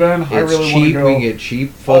been. Never been. I really want to go. We can get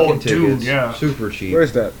cheap fucking tickets. Dude, yeah. Super cheap.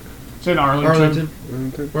 Where's that? It's in Arlington.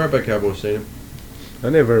 Arlington? Right by Cowboy Stadium. I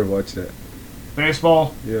never watched that.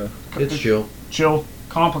 Baseball. Yeah. It's chill. Chill.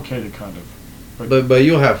 Complicated, kind of. But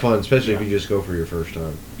you'll have fun, especially if you just go for your first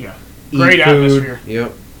time. Yeah. Great atmosphere.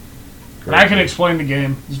 Yep. And I can explain the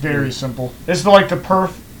game. It's very simple. It's like the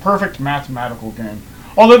perfect mathematical game.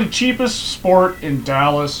 Although the cheapest sport in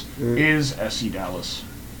Dallas is SC Dallas.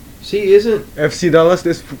 See, isn't FC Dallas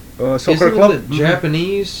this soccer club? The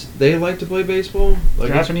Japanese, they like to play baseball? Like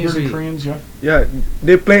Japanese and Koreans, yeah. Yeah,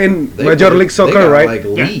 they play in Major League Soccer, right? Like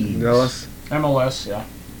leagues. Dallas. MLS, yeah.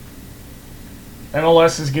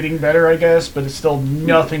 MLS is getting better, I guess, but it's still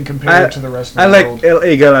nothing compared to the rest of the world. I like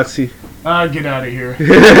LA Galaxy. Get out of here.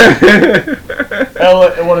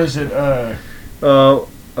 What is it? What?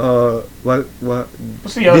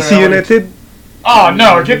 What's the other? DC United. Oh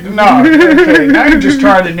no! Okay, now you're just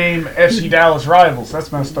trying to name FC Dallas rivals.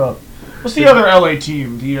 That's messed up. What's the other LA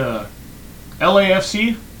team? The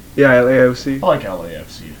LAFC. Yeah, LAFC. I like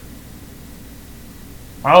LAFC.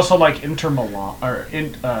 I also like Inter Milan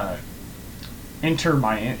Inter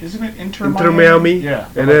Miami. Isn't it Inter Miami? Yeah.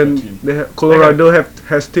 And then Colorado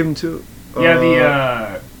has team too. Yeah,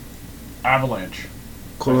 the Avalanche.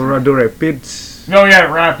 Colorado Rapids. No,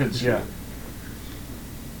 yeah, Rapids. Yeah.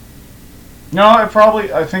 No,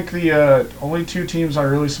 I think the only two teams I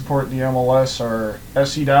really support in the MLS are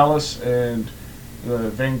SC Dallas and the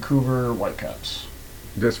Vancouver Whitecaps.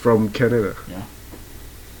 That's from Canada. Yeah.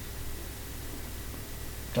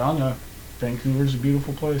 Down there. Vancouver's a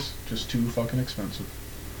beautiful place. Just too fucking expensive.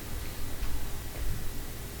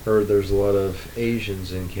 Heard there's a lot of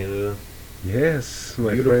Asians in Canada. Yes,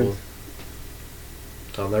 my Beautiful. friend.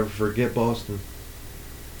 I'll never forget Boston.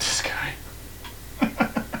 This guy.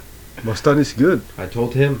 Boston is good. I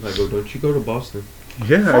told him, I go, don't you go to Boston?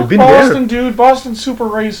 Yeah, Fuck I've been Boston, there. dude. Boston's super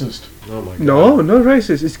racist. Oh my god. No, not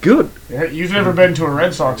racist. It's good. Yeah, you've never been to a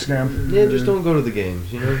Red Sox game. Yeah, just don't go to the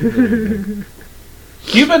games, you know?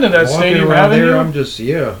 You've been to that Walking stadium, around haven't there,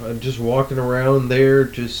 you? I'm just walking around there,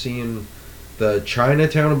 just seeing the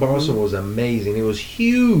Chinatown of Boston was amazing. It was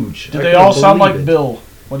huge. Do I they couldn't all sound believe like it. Bill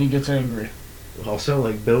when he gets angry? All sound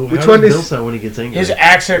like Bill. Which How one does is- Bill sound when he gets angry? His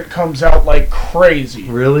accent comes out like crazy.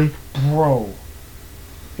 Really? Bro.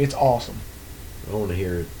 It's awesome. I want to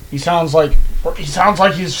hear it. He sounds like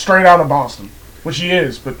he's straight out of Boston, which he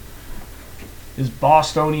is, but his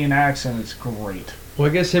Bostonian accent is great. Well,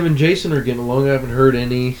 I guess him and Jason are getting along. I haven't heard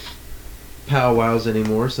any powwows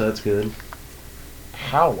anymore, so that's good.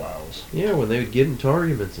 Powwows. Yeah, when they would get into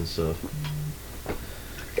arguments and stuff.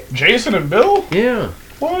 Jason and Bill? Yeah.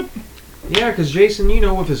 What? Yeah, because Jason, you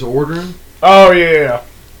know, with his ordering, Oh yeah.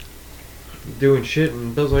 doing shit,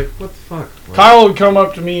 and Bill's like, what the fuck? Like, Kyle would come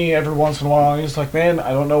up to me every once in a while, and he's like, "Man,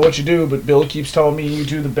 I don't know what you do, but Bill keeps telling me you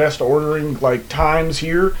do the best ordering like times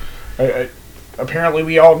here. Apparently,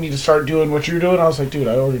 we all need to start doing what you're doing." I was like, "Dude,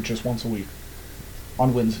 I order just once a week,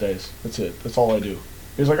 on Wednesdays. That's it. That's all I do."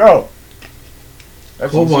 He's like, "Oh,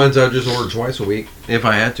 that's Cold easy." wines, I'd just order twice a week, if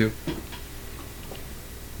I had to.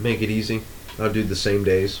 Make it easy. I'll do the same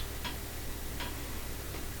days.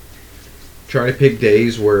 Try to pick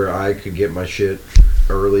days where I could get my shit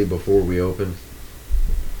early before we open.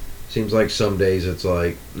 Seems like some days it's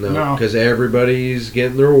like, no, because everybody's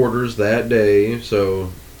getting their orders that day,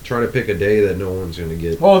 so try to pick a day that no one's going to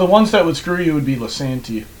get. Well, the ones that would screw you would be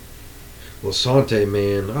Lasanti. Lasante,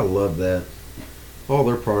 man, I love that. All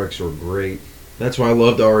their products are great. That's why I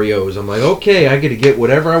loved REOs. I'm like, okay, I get to get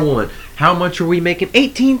whatever I want. How much are we making?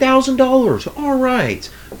 $18,000. All right,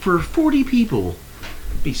 for 40 people.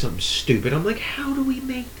 Be something stupid. I'm like, how do we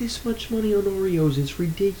make this much money on Oreos? It's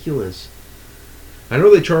ridiculous. I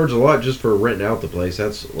know they charge a lot just for renting out the place.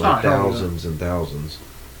 That's like thousands and thousands.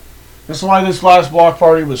 That's why this last block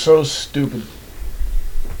party was so stupid.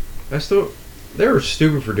 They were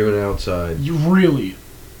stupid for doing it outside. You really.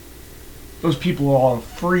 Those people are all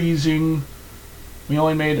freezing. We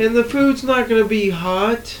only made. And the food's not going to be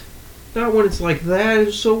hot. Not when it's like that.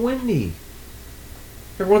 It's so windy.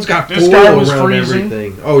 Everyone's got This foil guy was around freezing.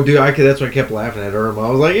 everything. Oh, dude, that's why I kept laughing at Irma. I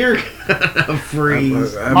was like, "You're gonna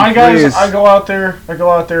freeze." My guys, I go out there,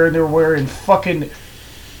 and they're wearing fucking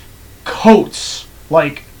coats,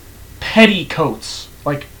 like petticoats,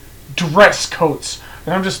 like dress coats,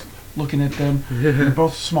 and I'm just looking at them. They're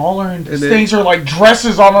both smaller, and these things are like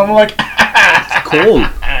dresses on them. I'm like, It's cold.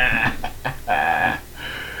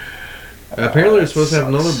 Apparently, they're supposed to have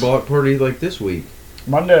another block party like this week.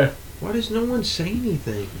 Monday. Why does no one say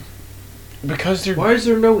anything? Because they're. Why is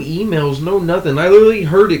there no emails, no nothing? I literally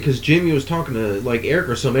heard it because Jimmy was talking to like Eric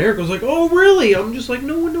or something. Eric was like, "Oh, really?" I'm just like,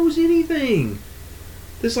 no one knows anything.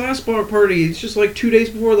 This last block party, it's just like 2 days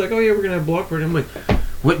before, like, "Oh yeah, we're gonna have a block party." I'm like,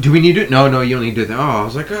 "What? Do we need to?" No, you don't need to do that. Oh, I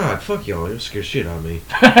was like, "God, fuck y'all! You'll scare shit out of me."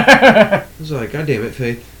 I was like, "God damn it,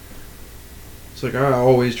 Faith." It's like I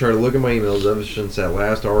always try to look at my emails ever since that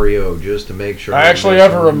last REO just to make sure. I actually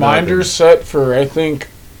have a reminder set for I think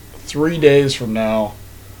 3 days from now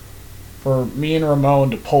for me and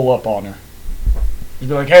Ramon to pull up on her. He'd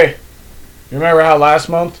be like, "Hey, you remember how last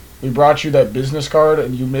month we brought you that business card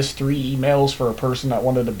and you missed 3 emails for a person that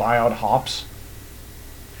wanted to buy out hops?"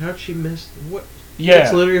 How'd she miss what? Yeah.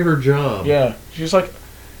 That's literally her job. Yeah. She's like,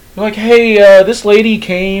 "Hey, this lady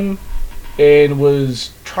came and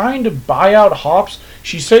was trying to buy out hops.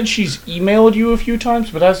 She said she's emailed you a few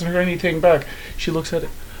times, but hasn't heard anything back. She looks at it.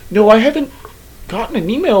 No, I haven't gotten an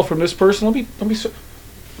email from this person. Let me. She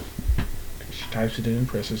types it in,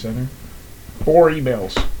 presses enter. 4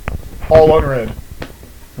 emails, all unread.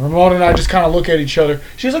 Ramona and I just kind of look at each other.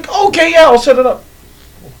 She's like, "Okay, yeah, I'll set it up."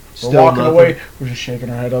 We're walking away. We're just shaking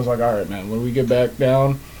our head. I was like, "All right, man. When we get back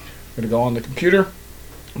down, I'm gonna go on the computer.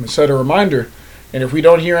 I'm gonna set a reminder, and if we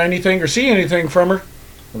don't hear anything or see anything from her,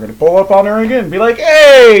 we're gonna pull up on her again. Be like,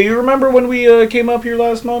 hey, you remember when we came up here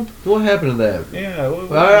last month? What happened to that? Yeah.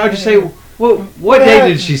 I'll just say, what day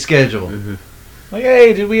did she schedule? Mm-hmm. Like,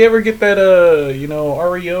 hey, did we ever get that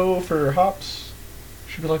REO for hops?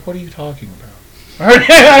 She'd be like, what are you talking about?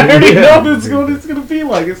 I already know what it's gonna be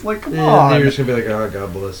like. It's like, come on. You're just gonna be like, oh,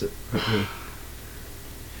 God bless it.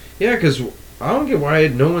 Yeah, because I don't get why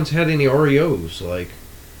no one's had any REOs. Like,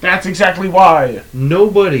 that's exactly why.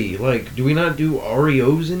 Nobody. Like, do we not do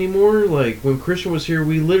REOs anymore? Like, when Christian was here,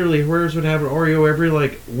 we literally, Hoarders would have an REO every,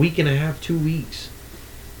 week and a half, 2 weeks.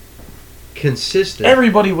 Consistent.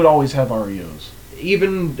 Everybody would always have REOs.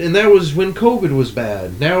 And that was when COVID was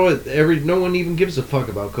bad. Now, no one even gives a fuck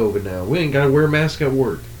about COVID now. We ain't gotta wear a mask at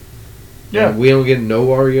work. Yeah. And we don't get no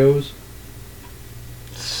REOs.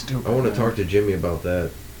 Stupid. I want to talk to Jimmy about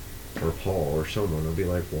that. Or Paul or someone. I'll be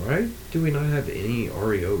like, why do we not have any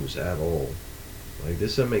REOs at all? Like,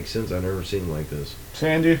 this doesn't make sense. I've never seen like this.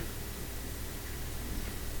 Sandy,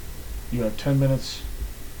 you have 10 minutes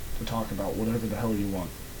to talk about whatever the hell you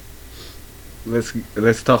want.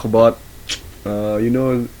 Let's talk about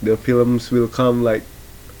the films will come like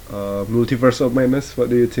Multiverse of Madness. What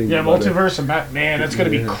do you think? Yeah, Multiverse of Madness. Man, that's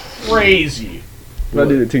gonna be crazy. What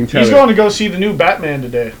do you think? He's going to go see the new Batman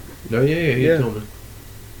today. No, he told me.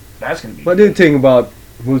 That's gonna be. What do you think about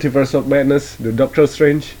Multiverse of Madness? The Doctor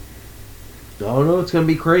Strange. Oh no, it's gonna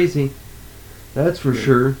be crazy. That's for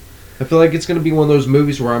sure. I feel like it's gonna be one of those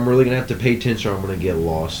movies where I'm really gonna have to pay attention. Or I'm gonna get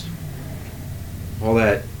lost. All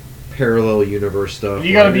that parallel universe stuff.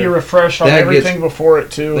 You gotta be refreshed on everything before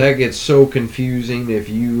it too. That gets so confusing if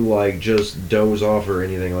you just doze off or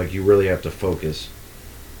anything. Like, you really have to focus.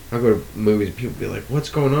 I go to movies, people be like, "What's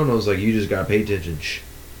going on?" I was like, "You just gotta pay attention." Shh.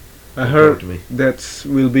 I heard that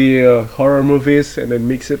will be horror movies and then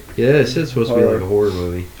mix it. Yes, it's supposed to be like a horror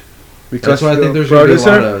movie. Because that's why I think there's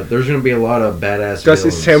gonna be a lot of badass. Because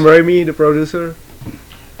it's Sam Raimi, the producer.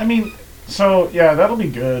 I mean, so yeah, that'll be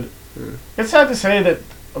good. Yeah. It's sad to say that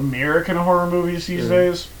American horror movies these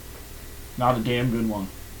days, not a damn good one.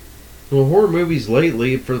 Well, horror movies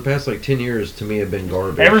lately, for the past 10 years, to me, have been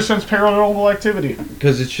garbage. Ever since Paranormal Activity.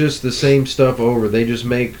 Because it's just the same stuff over. They just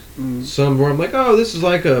make some where I'm like, oh, this is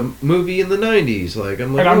like a movie in the 90s.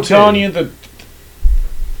 I'm telling you,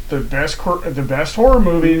 the best horror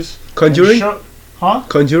movies... Conjuring?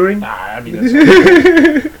 Conjuring? Nah, I mean,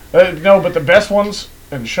 that's no, but the best ones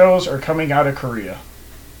and shows are coming out of Korea.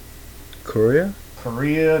 Korea?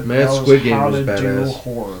 Korea knows Squid Game how to do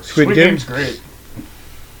horror. Squid Game's great.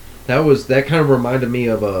 That kind of reminded me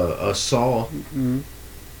of a Saw,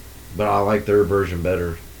 but I like their version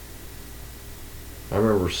better. I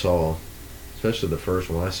remember Saw, especially the first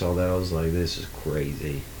one. I saw that, I was like, this is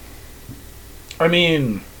crazy. I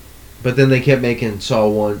mean... But then they kept making Saw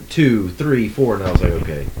 1, 2, 3, 4, and I was like,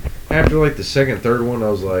 okay. After the second, third one, I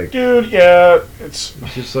was like... Dude, yeah, it's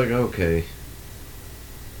just like, okay.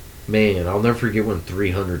 Man, I'll never forget when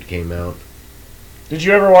 300 came out. Did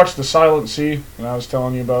you ever watch The Silent Sea when I was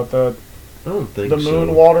telling you about that? I don't think so. The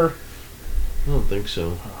Moon Water? I don't think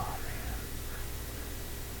so. Oh,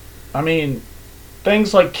 man. I mean,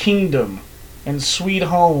 things like Kingdom and Sweet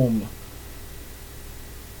Home.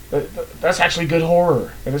 That's actually good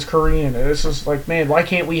horror. And it's Korean. And it's just like, man, why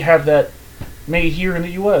can't we have that made here in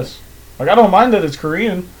the U.S.? I don't mind that it's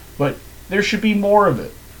Korean, but there should be more of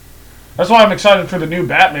it. That's why I'm excited for the new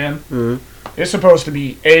Batman. Mm-hmm. It's supposed to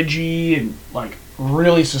be edgy and,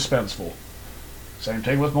 really suspenseful. Same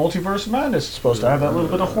thing with Multiverse of Madness. It's supposed to have that little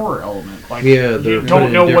bit of horror element. You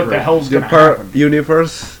don't know what the hell's going to happen.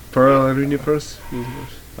 Parallel universe.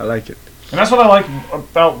 I like it. And that's what I like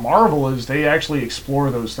about Marvel is they actually explore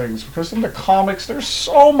those things. Because in the comics, there's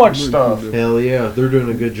so much stuff. Hell yeah, they're doing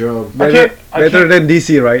a good job. Better than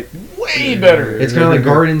DC, right? Way better. It's kind of like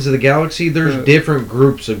Guardians of the Galaxy. There's different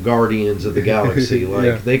groups of Guardians of the Galaxy.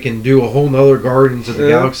 They can do a whole nother Guardians of the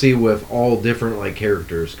Galaxy with all different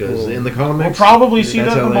characters. Because in the comics, we'll probably see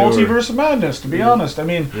that in the Multiverse of Madness. To be honest, I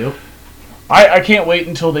mean, I can't wait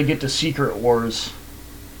until they get to Secret Wars.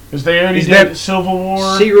 Because they already did Civil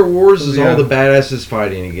War. Secret Wars is all the badasses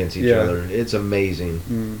fighting against each other. It's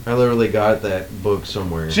amazing. I literally got that book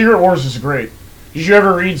somewhere. Secret Wars is great. Did you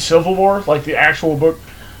ever read Civil War? The actual book?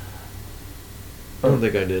 I don't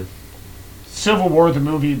think I did. Civil War, the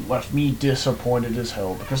movie, left me disappointed as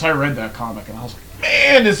hell because I read that comic and I was like,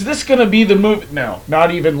 man, is this going to be the movie? No,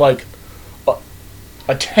 not even like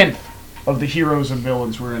a tenth of the heroes and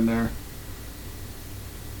villains were in there.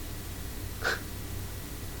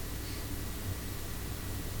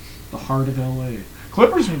 The heart of LA.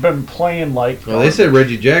 Clippers have been playing like. Well, they said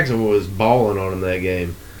Reggie Jackson was balling on him that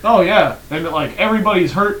game. Oh yeah, and like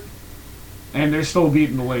everybody's hurt, and they're still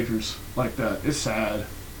beating the Lakers like that. It's sad.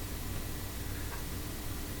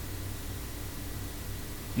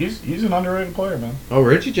 He's an underrated player, man. Oh,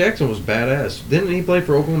 Reggie Jackson was badass. Didn't he play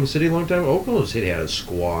for Oklahoma City a long time? Oklahoma City had a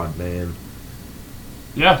squad, man.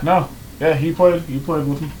 Yeah, no. Yeah, he played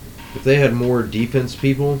with him. If they had more defense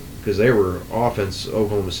people, because they were offense,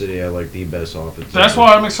 Oklahoma City had like the best offense. That's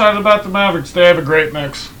why I'm excited about the Mavericks. They have a great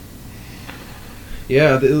mix.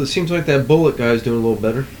 Yeah, it seems like that Bullet guy's doing a little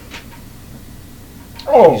better.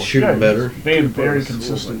 Oh, he's shooting better. He's being very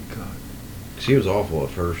consistent. Oh my God. Because he was awful at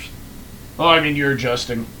first. Well, I mean, you're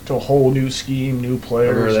adjusting to a whole new scheme, new I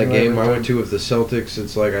players. remember that game everything. I went to with the Celtics.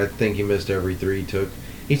 It's like I think he missed every three he took.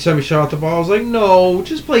 Each time he shot the ball, I was like, no,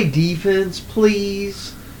 just play defense,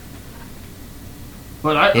 please.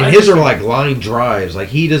 But his are like line drives. Like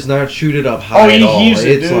he does not shoot it up high at all. Heaves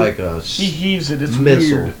it, it's dude. like a he heaves it. It's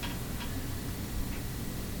missile. weird.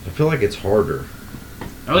 I feel like it's harder.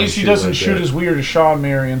 At least he doesn't shoot as weird as Sean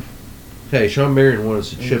Marion. Hey, Sean Marion won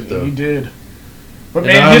us a chip though. He did. But And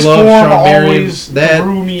man, I his love form Sean Marion. always That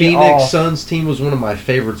threw me Phoenix off. Suns team was one of my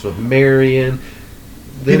favorites with Marion.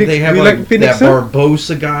 Then Phoenix- they have you like like Phoenix that Suns?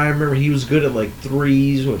 Barbosa guy. I remember he was good at like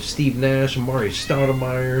threes with Steve Nash and Mario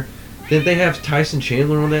Stoudemire. Didn't they have Tyson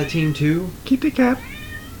Chandler on that team too? Kitty cat.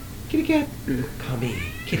 Kitty cat. Come in,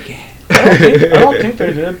 kitty cat. I don't think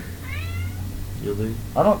they did. You think?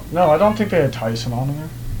 I don't think they had Tyson on there.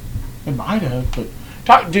 They might have,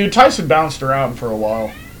 but dude, Tyson bounced around for a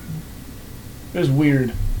while. It was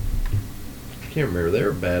weird. Can't remember. They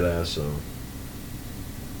were badass though.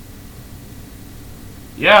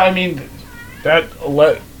 Yeah, I mean, that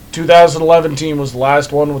 2011 team was the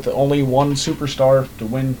last one with only one superstar to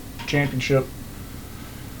win championship.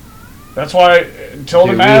 That's why until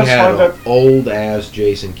Dude, the Mavs we had started an old ass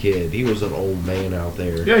Jason Kidd. He was an old man out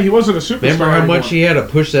there. yeah, he wasn't a superstar. Remember how anymore. much he had to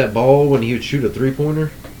push that ball when he would shoot a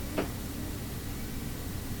 3-pointer?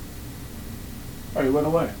 Oh, he went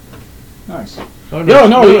away. Nice. Oh,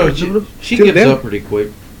 no, she still gives there? up pretty quick.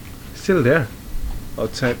 Still there.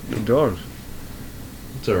 Outside the doors.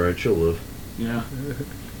 It's alright, she'll live. Yeah.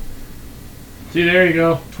 See, there you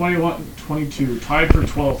go. 21-22, tied for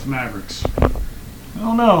 12th, Mavericks. I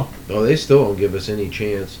don't know. Oh, they still don't give us any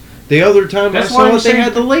chance. The other time That's I why saw I'm it, they saying-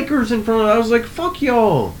 had the Lakers in front of it. I was like, fuck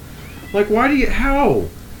y'all. Like, how?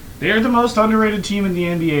 They're the most underrated team in the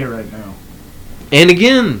NBA right now. And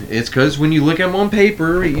again, it's because when you look at them on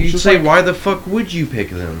paper, you just say, like- why the fuck would you pick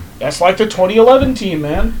them? That's like the 2011 team,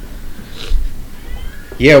 man.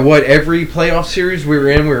 Yeah, what, every playoff series we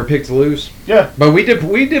were picked to lose? Yeah. But we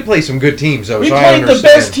did play some good teams, though. We so I played the understand.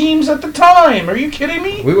 best teams at the time. Are you kidding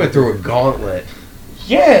me? We went through a gauntlet.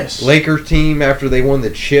 Yes. Lakers team after they won the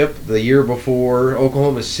chip the year before.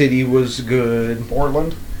 Oklahoma City was good.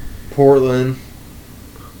 Portland.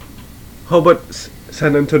 How about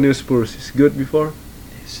San Antonio Spurs? Is good before?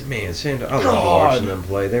 Man, I love God. watching them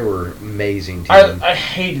play. They were amazing team. I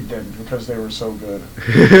hated them because they were so good.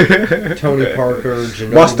 Tony Parker,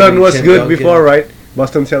 Ginobili, Boston was Tim good Duncan. before, right?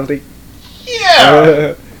 Boston Celtic.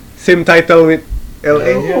 Yeah. Same title with LA.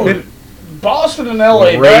 No. Dude, Boston and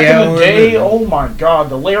LA Ray back in Allen the day. and- Oh my God,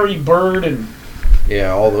 the Larry Bird and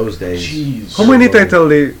Yeah, all those days. jeez. How many titles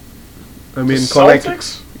they? I mean, collect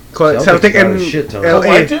Celtics? Celtic got a and shit ton. LA.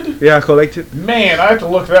 Collected? Yeah, collected. Man, I have to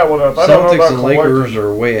look that one up. I don't know Celtics about and Lakers collected.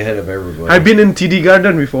 are way ahead of everybody. I've been in TD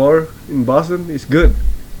Garden before in Boston. It's good.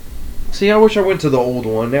 See, I wish I went to the old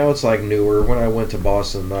one. Now it's like newer. When I went to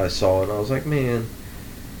Boston, I saw it, and I was like, man,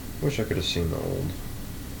 wish I could have seen the old.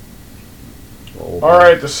 All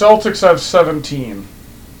right, the Celtics have 17.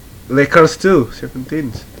 Lakers too,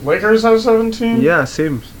 17s. Lakers have 17? Yeah,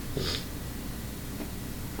 same.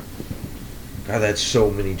 God, that's so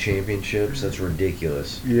many championships. That's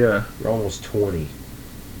ridiculous. Yeah. We're almost 20.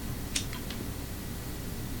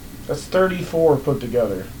 That's 34 put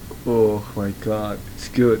together. Oh my God, it's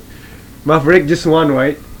good. Maverick just won,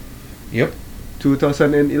 right? Yep.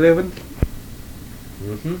 2011.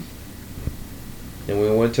 Mm-hmm. And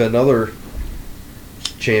we went to another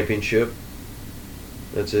championship.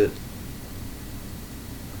 That's it.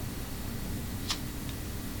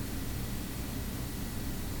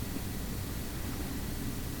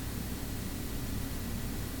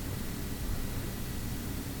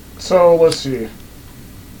 So let's see.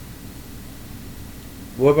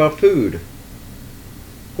 what about food?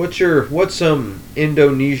 What's some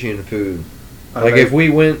Indonesian food? Like if we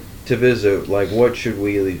went to visit, like what should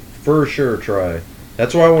we for sure try?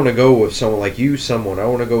 That's why I want to go with someone like you. I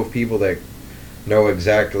want to go with people that know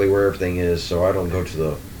exactly where everything is, so I don't go to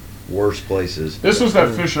the worst places. This was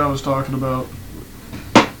that fish I was talking about.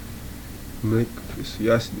 Milk fish,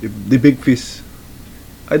 yes, the big fish.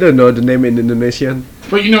 I don't know the name in Indonesian.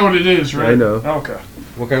 But you know what it is, right? I know. Okay.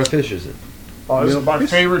 What kind of fish is it? Oh, this is my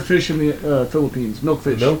favorite fish in the Philippines.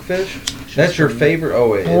 Milkfish. Milkfish? That's your favorite?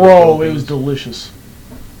 Oh, wait. Bro, it was delicious.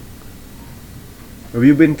 Have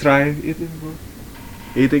you been trying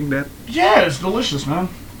eating that? Yeah, it's delicious, man.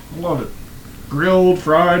 I love it. Grilled,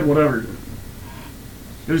 fried, whatever.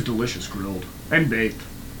 It was delicious grilled and baked.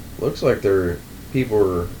 Looks like people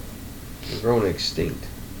are growing extinct.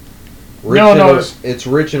 It's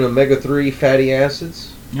rich in omega-3 fatty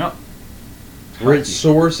acids. Yep. Rich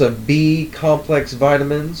source of B complex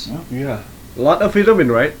vitamins. Yep. Yeah. A lot of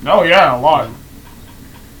vitamin, right? Oh, yeah, a lot.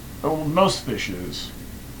 Well, most fish is.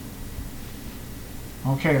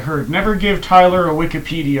 Okay, heard. Never give Tyler a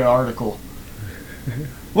Wikipedia article.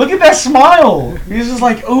 Look at that smile! He's just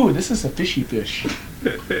like, oh, this is a fishy fish.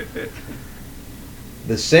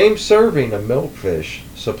 The same serving of milkfish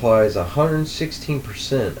supplies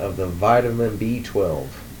 116% of the vitamin B12.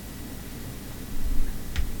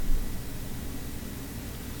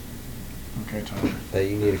 Okay, Tyler. That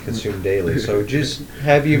you need to consume daily. So just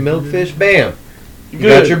have you milkfish, bam! You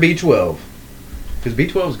Good. got your B12. Because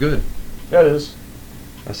B12 is good. That is.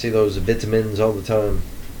 I see those vitamins all the time.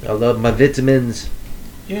 I love my vitamins.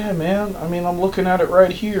 Yeah, man. I mean, I'm looking at it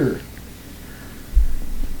right here.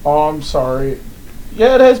 Oh, I'm sorry.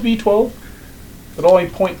 Yeah, it has B12, but only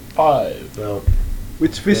 0.5. Well,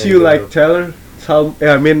 Which fish there you you like, go. Taylor?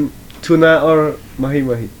 Tuna or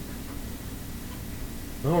mahi-mahi?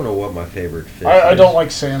 I don't know what my favorite fish I is. don't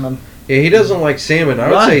like salmon. Yeah, he doesn't like salmon. I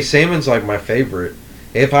would Why? say salmon's like my favorite.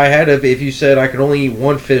 If you said I could only eat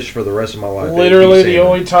one fish for the rest of my life, it'd be Literally, the salmon.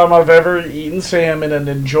 only time I've ever eaten salmon and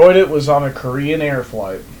enjoyed it was on a Korean air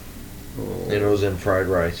flight. And it was in fried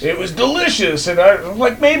rice. It was delicious, and I'm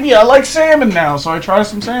like, maybe I like salmon now, so I try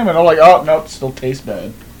some salmon. I'm like, oh, no, it still tastes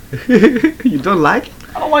bad. You don't like it?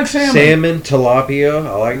 I don't like salmon. Salmon, tilapia.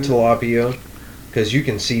 I like tilapia because you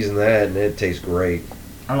can season that and it tastes great.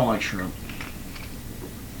 I don't like shrimp.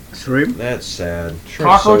 Shrimp? That's sad.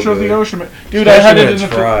 Shrimp's Cockroach so of the good. ocean. Dude, Especially I had when it it's in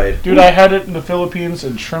the fried. Dude, I had it in the Philippines,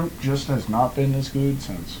 and shrimp just has not been as good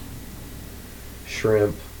since.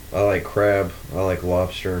 Shrimp. I like crab. I like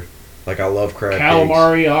lobster. Like I love crab cakes.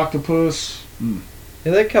 Calamari, octopus.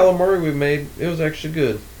 Yeah, that calamari we made, it was actually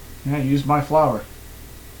good. Yeah, I used my flour.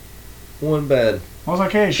 Wasn't bad. I was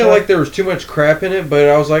like, hey, I felt like there was too much crap in it, but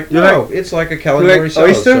I was like, no, it's like a calamari like salad,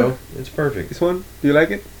 oyster? so it's perfect. This one? Do you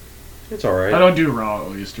like it? It's alright. I don't do raw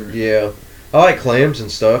oyster. Yeah. I like clams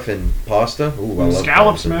and stuff and pasta. Ooh, I love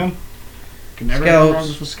Scallops, clams. man. Can never go wrong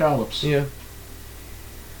Scallops. with scallops. Yeah.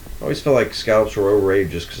 I always felt like scallops were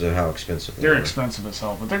overrated just because of how expensive they They're were. expensive as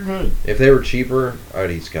hell, but they're good. If they were cheaper,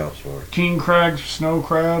 I'd eat scallops more. King crab, snow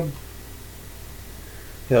crab.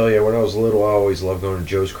 Hell yeah, when I was little, I always loved going to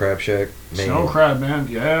Joe's Crab Shack. Man, Snow crab, man.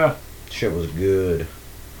 Yeah. shit was good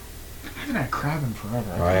I haven't had crab in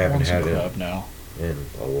forever. I haven't want some had it. crab now. in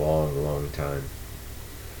a long, long time.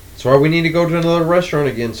 That's why we need to go to another restaurant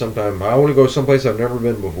again sometime. I want to go someplace I've never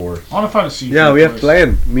been before. I want to find a seafood Yeah, we have place.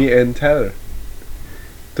 planned, me and Tyler,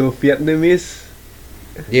 to Vietnamese.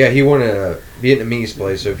 Yeah, he wanted a Vietnamese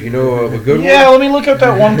place, so if you know of a good Yeah, one, let me look up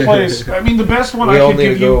that one place. I mean, the best one we I all can need to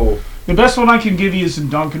give you. go. The best one I can give you is in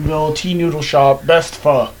Duncanville, Tea Noodle Shop, best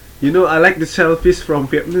pho. You know, I like the shellfish from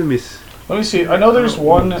Vietnamese. Let me see. I know there's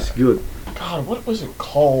one. It's good. God, what was it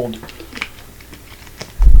called?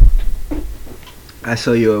 I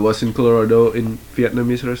saw you. I was in Colorado in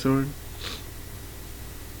Vietnamese restaurant.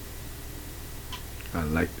 I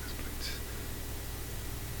like this place.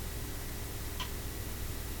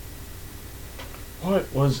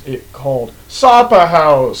 What was it called? Sapa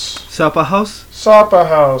House. Sapa House? Sapa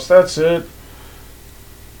House. That's it.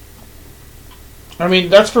 I mean,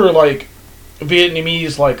 that's for like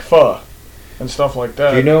Vietnamese like pho and stuff like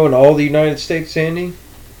that. Do you know in all the United States, Sandy?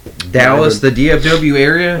 Dallas, the DFW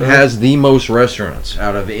area, has the most restaurants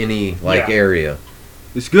out of any area.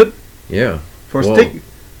 It's good Yeah. for Well, steak.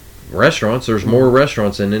 Restaurants, there's more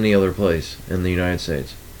restaurants than any other place in the United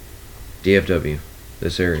States. DFW,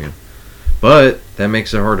 this area. But that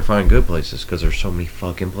makes it hard to find good places because there's so many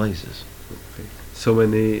fucking places. So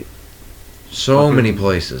many. So Okay. many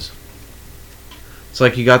places. It's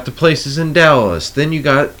like you got the places in Dallas, then you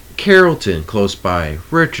got Carrollton close by,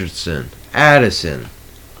 Richardson, Addison.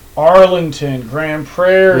 Arlington, Grand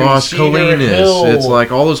Prairie, Las Cedar Colinas. Hill. It's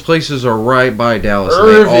like all those places are right by Dallas.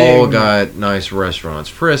 Irving. And they all got nice restaurants.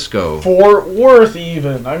 Frisco. Fort Worth,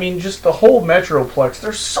 even. I mean, just the whole Metroplex.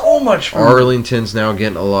 There's so much food. Arlington's now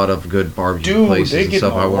getting a lot of good barbecue places and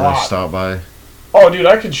stuff I want to stop by. Oh, dude,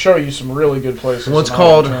 I could show you some really good places. One's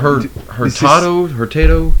called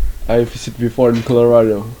Hurtado. I visited before in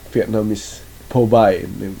Colorado. Vietnamese po bai.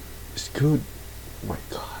 It's good. Oh my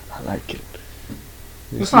god, I like it.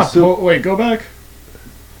 It's not wait, go back.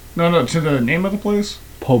 No, to the name of the place?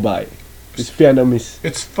 Po bai. It's Vietnamese.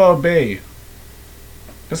 It's Pho Bay.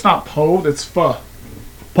 It's not Po, it's Pho.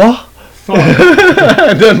 Po? Pho.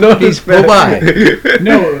 I don't know. He's po bai.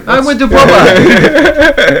 No, I went to po bai.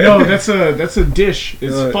 no, that's a dish.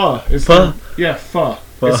 It's pho. It's pho? Yeah, pho.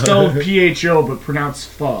 It's spelled PHO, but pronounced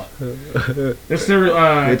pho. It's their.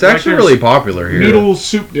 It's actually really popular here. Noodle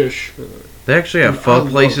soup dish. They actually have pho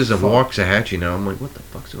places in Waxahachie now. I'm like, what the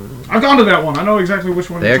fuck's going on? I've gone to that one. I know exactly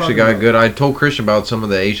which one. They actually got good. I told Christian about some of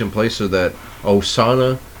the Asian places that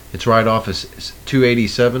Osana. It's right off of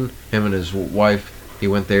 287. Him and his wife. He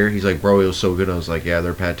went there. He's like, bro, it was so good. I was like, yeah,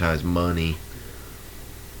 their pad thai is money.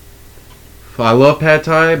 I love pad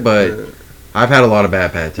thai, but I've had a lot of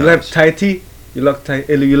bad pad thais. You like Thai tea? You like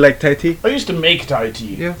Thai tea? I used to make Thai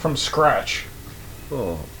tea from scratch.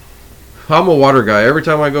 Oh. I'm a water guy. Every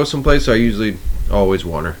time I go someplace, I usually always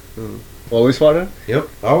water. Always water? Yep.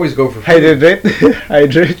 I always go for hydrate.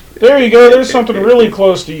 Hydrate. There you go. There's something really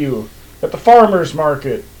close to you. At the farmer's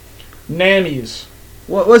market. Nannies.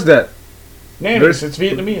 What's that? Nannies. It's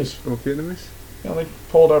Vietnamese. Oh, Vietnamese? Yeah, let me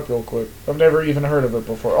pull it up real quick. I've never even heard of it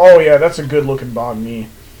before. Oh, yeah, that's a good looking banh mi.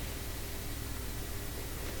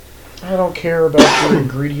 I don't care about your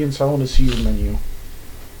ingredients. I want to see your menu.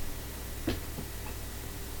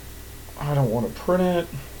 I don't want to print it.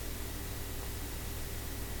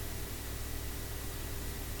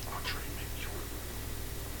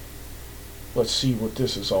 Let's see what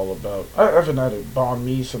this is all about. I haven't had a banh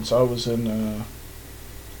mi since I was in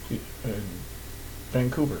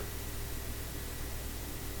Vancouver.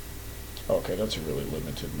 Okay, that's a really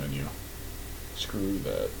limited menu. Screw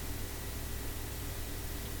that.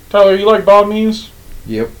 Tyler, you like banh mi's?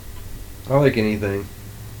 Yep. I like anything.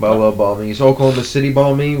 But I love banh mi's. Oklahoma City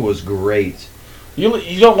banh mi was great.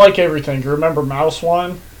 You don't like everything. You remember mouse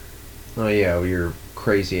wine? Oh yeah, your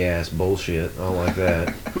crazy ass bullshit. I don't like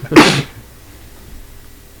that.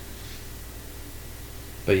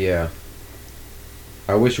 But yeah.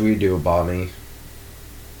 I wish we'd do a banh mi.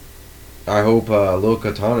 I hope Lil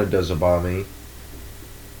Katana does a banh mi.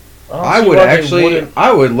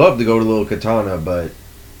 I would love to go to Lil Katana, but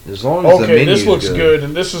as long as the menu's this looks good,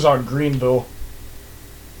 and this is on Greenville.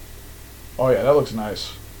 Oh yeah, that looks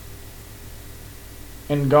nice.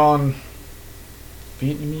 And gone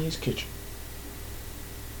Vietnamese kitchen.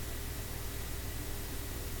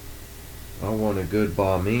 I want a good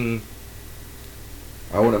banh mi.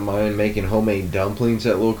 I wouldn't mind making homemade dumplings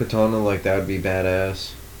at Lil Katana, like that would be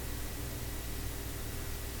badass.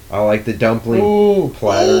 I like the dumpling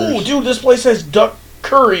platters. Ooh, dude, this place has duck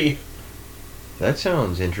curry. That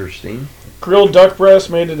sounds interesting. Grilled duck breast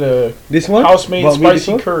made it a house-made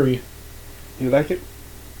spicy curry. You like it?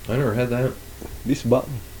 I never had that. This banh.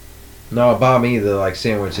 No, banh mi, the like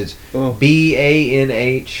sandwich. It's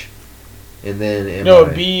BANH and then MI. No,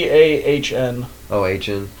 BAHN. Oh,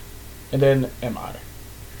 HN. And then MI.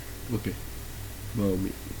 Okay. Banh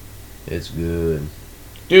mi. It's good.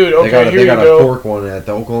 Dude, okay, they got a pork one at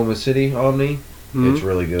the Oklahoma City Omni. Mm-hmm. It's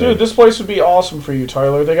really good. Dude, this place would be awesome for you,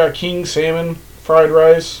 Tyler. They got king salmon fried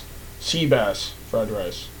rice, sea bass fried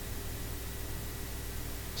rice.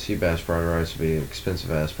 Sea bass fried rice would be expensive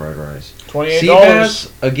ass fried rice. $28. Sea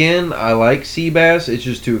bass, again, I like sea bass. It's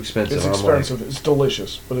just too expensive. It's expensive. It's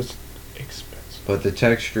delicious, but it's expensive. But the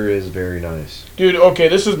texture is very nice. Dude, okay,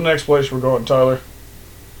 this is the next place we're going, Tyler.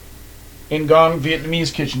 In Gong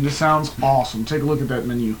Vietnamese Kitchen. This sounds awesome. Take a look at that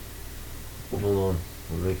menu. Hold on.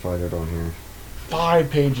 Let me find it on here. 5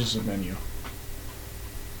 pages of menu.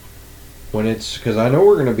 Because I know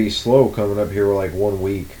we're going to be slow coming up here like 1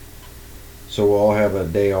 week. So we'll all have a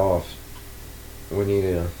day off. We need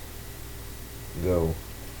to go.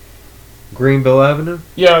 Greenville Avenue?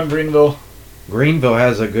 Yeah, in Greenville. Greenville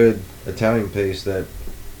has a good Italian place that...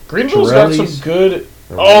 Greenville's got some good...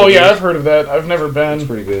 Oh, yeah, I've heard of that. I've never been. It's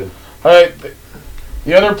pretty good.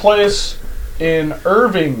 The other place in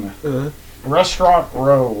Irving, Restaurant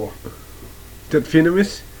Row. That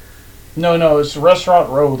Vietnamese? No, it's Restaurant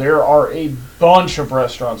Row. There are a bunch of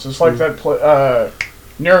restaurants. It's like that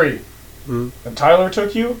Nuri. And Tyler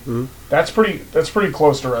took you. That's pretty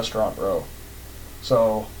close to Restaurant Row.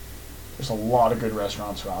 So there's a lot of good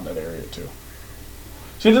restaurants around that area too.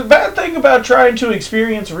 See, the bad thing about trying to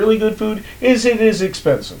experience really good food is it is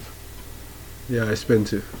expensive. Yeah,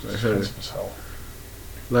 expensive. I heard it. Expensive as hell.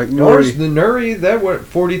 Like The nori. nuri, that what,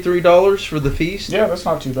 $43 for the feast? Yeah, that's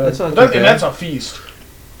not too bad. That's not too bad. And that's a feast.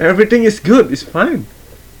 Everything is good. It's fine.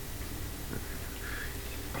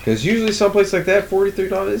 Because usually someplace like that,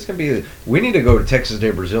 $43, it's going to be... We need to go to Texas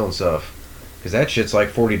de Brazil and stuff. Because that shit's like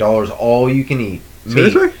 $40 all you can eat.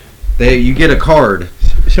 Seriously? You get a card.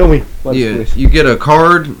 Show me. You get a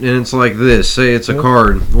card, and it's like this. Say it's a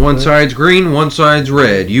card. One side's green, one side's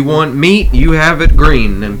red. You want meat, you have it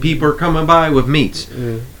green. And people are coming by with meats.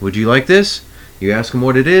 Would you like this? You ask them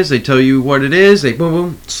what it is. They tell you what it is. They boom,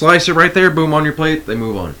 boom, slice it right there. Boom, on your plate. They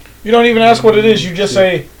move on. You don't even ask what it is. You just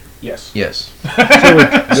say, yes. Yes.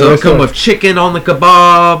 So come with chicken on the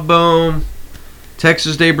kebab. Boom.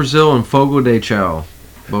 Texas de Brazil and Fogo de Chao.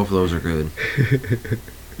 Both of those are good.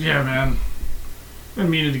 Yeah, man. I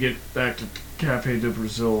needed to get back to Cafe de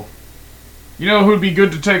Brazil. You know who'd be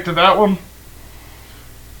good to take to that one?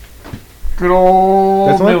 Good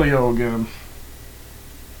old Emilio again.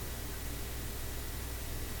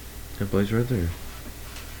 That place right there.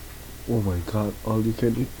 Oh my god, all you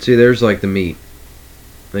can eat. See, there's like the meat.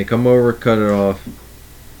 They come over, cut it off.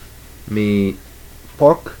 Meat.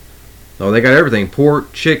 Pork? Oh, they got everything.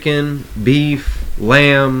 Pork, chicken, beef,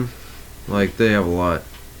 lamb. Like, they have a lot.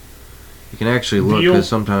 You can actually look, because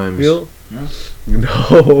sometimes... Veal? Yeah.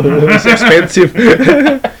 No, it's expensive.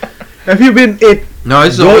 Have you been eat? No,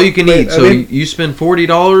 this is all you can eat. So you spend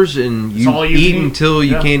 $40 and you eat until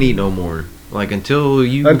you can't eat no more. Like, until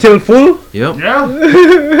you... Until full? Yep. Yeah.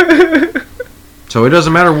 So it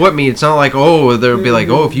doesn't matter what meat. It's not like, oh, they'll be like,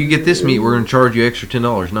 oh, if you get this meat, we're going to charge you extra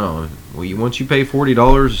 $10. No. Once you pay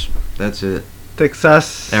 $40, that's it.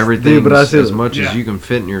 Texas Everything Brazil. as much as you can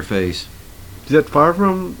fit in your face. Is that far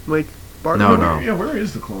from my partner? No. Yeah, where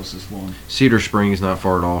is the closest one? Cedar Springs not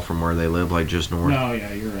far at all from where they live, like just north. No,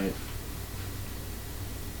 yeah, you're right.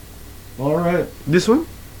 All right. This one?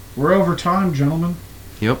 We're over time, gentlemen.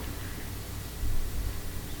 Yep.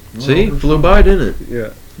 See? Flew by, didn't it?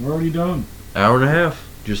 Yeah. We're already done. Hour and a half.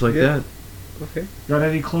 Just like that. Okay. Got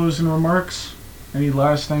any closing remarks? Any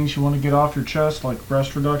last things you want to get off your chest, like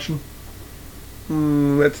breast reduction?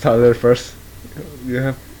 Let's start there first.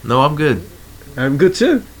 Yeah. No, I'm good. I'm good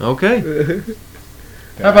too. Okay.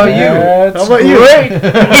 How about you? How about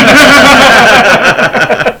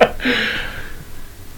you?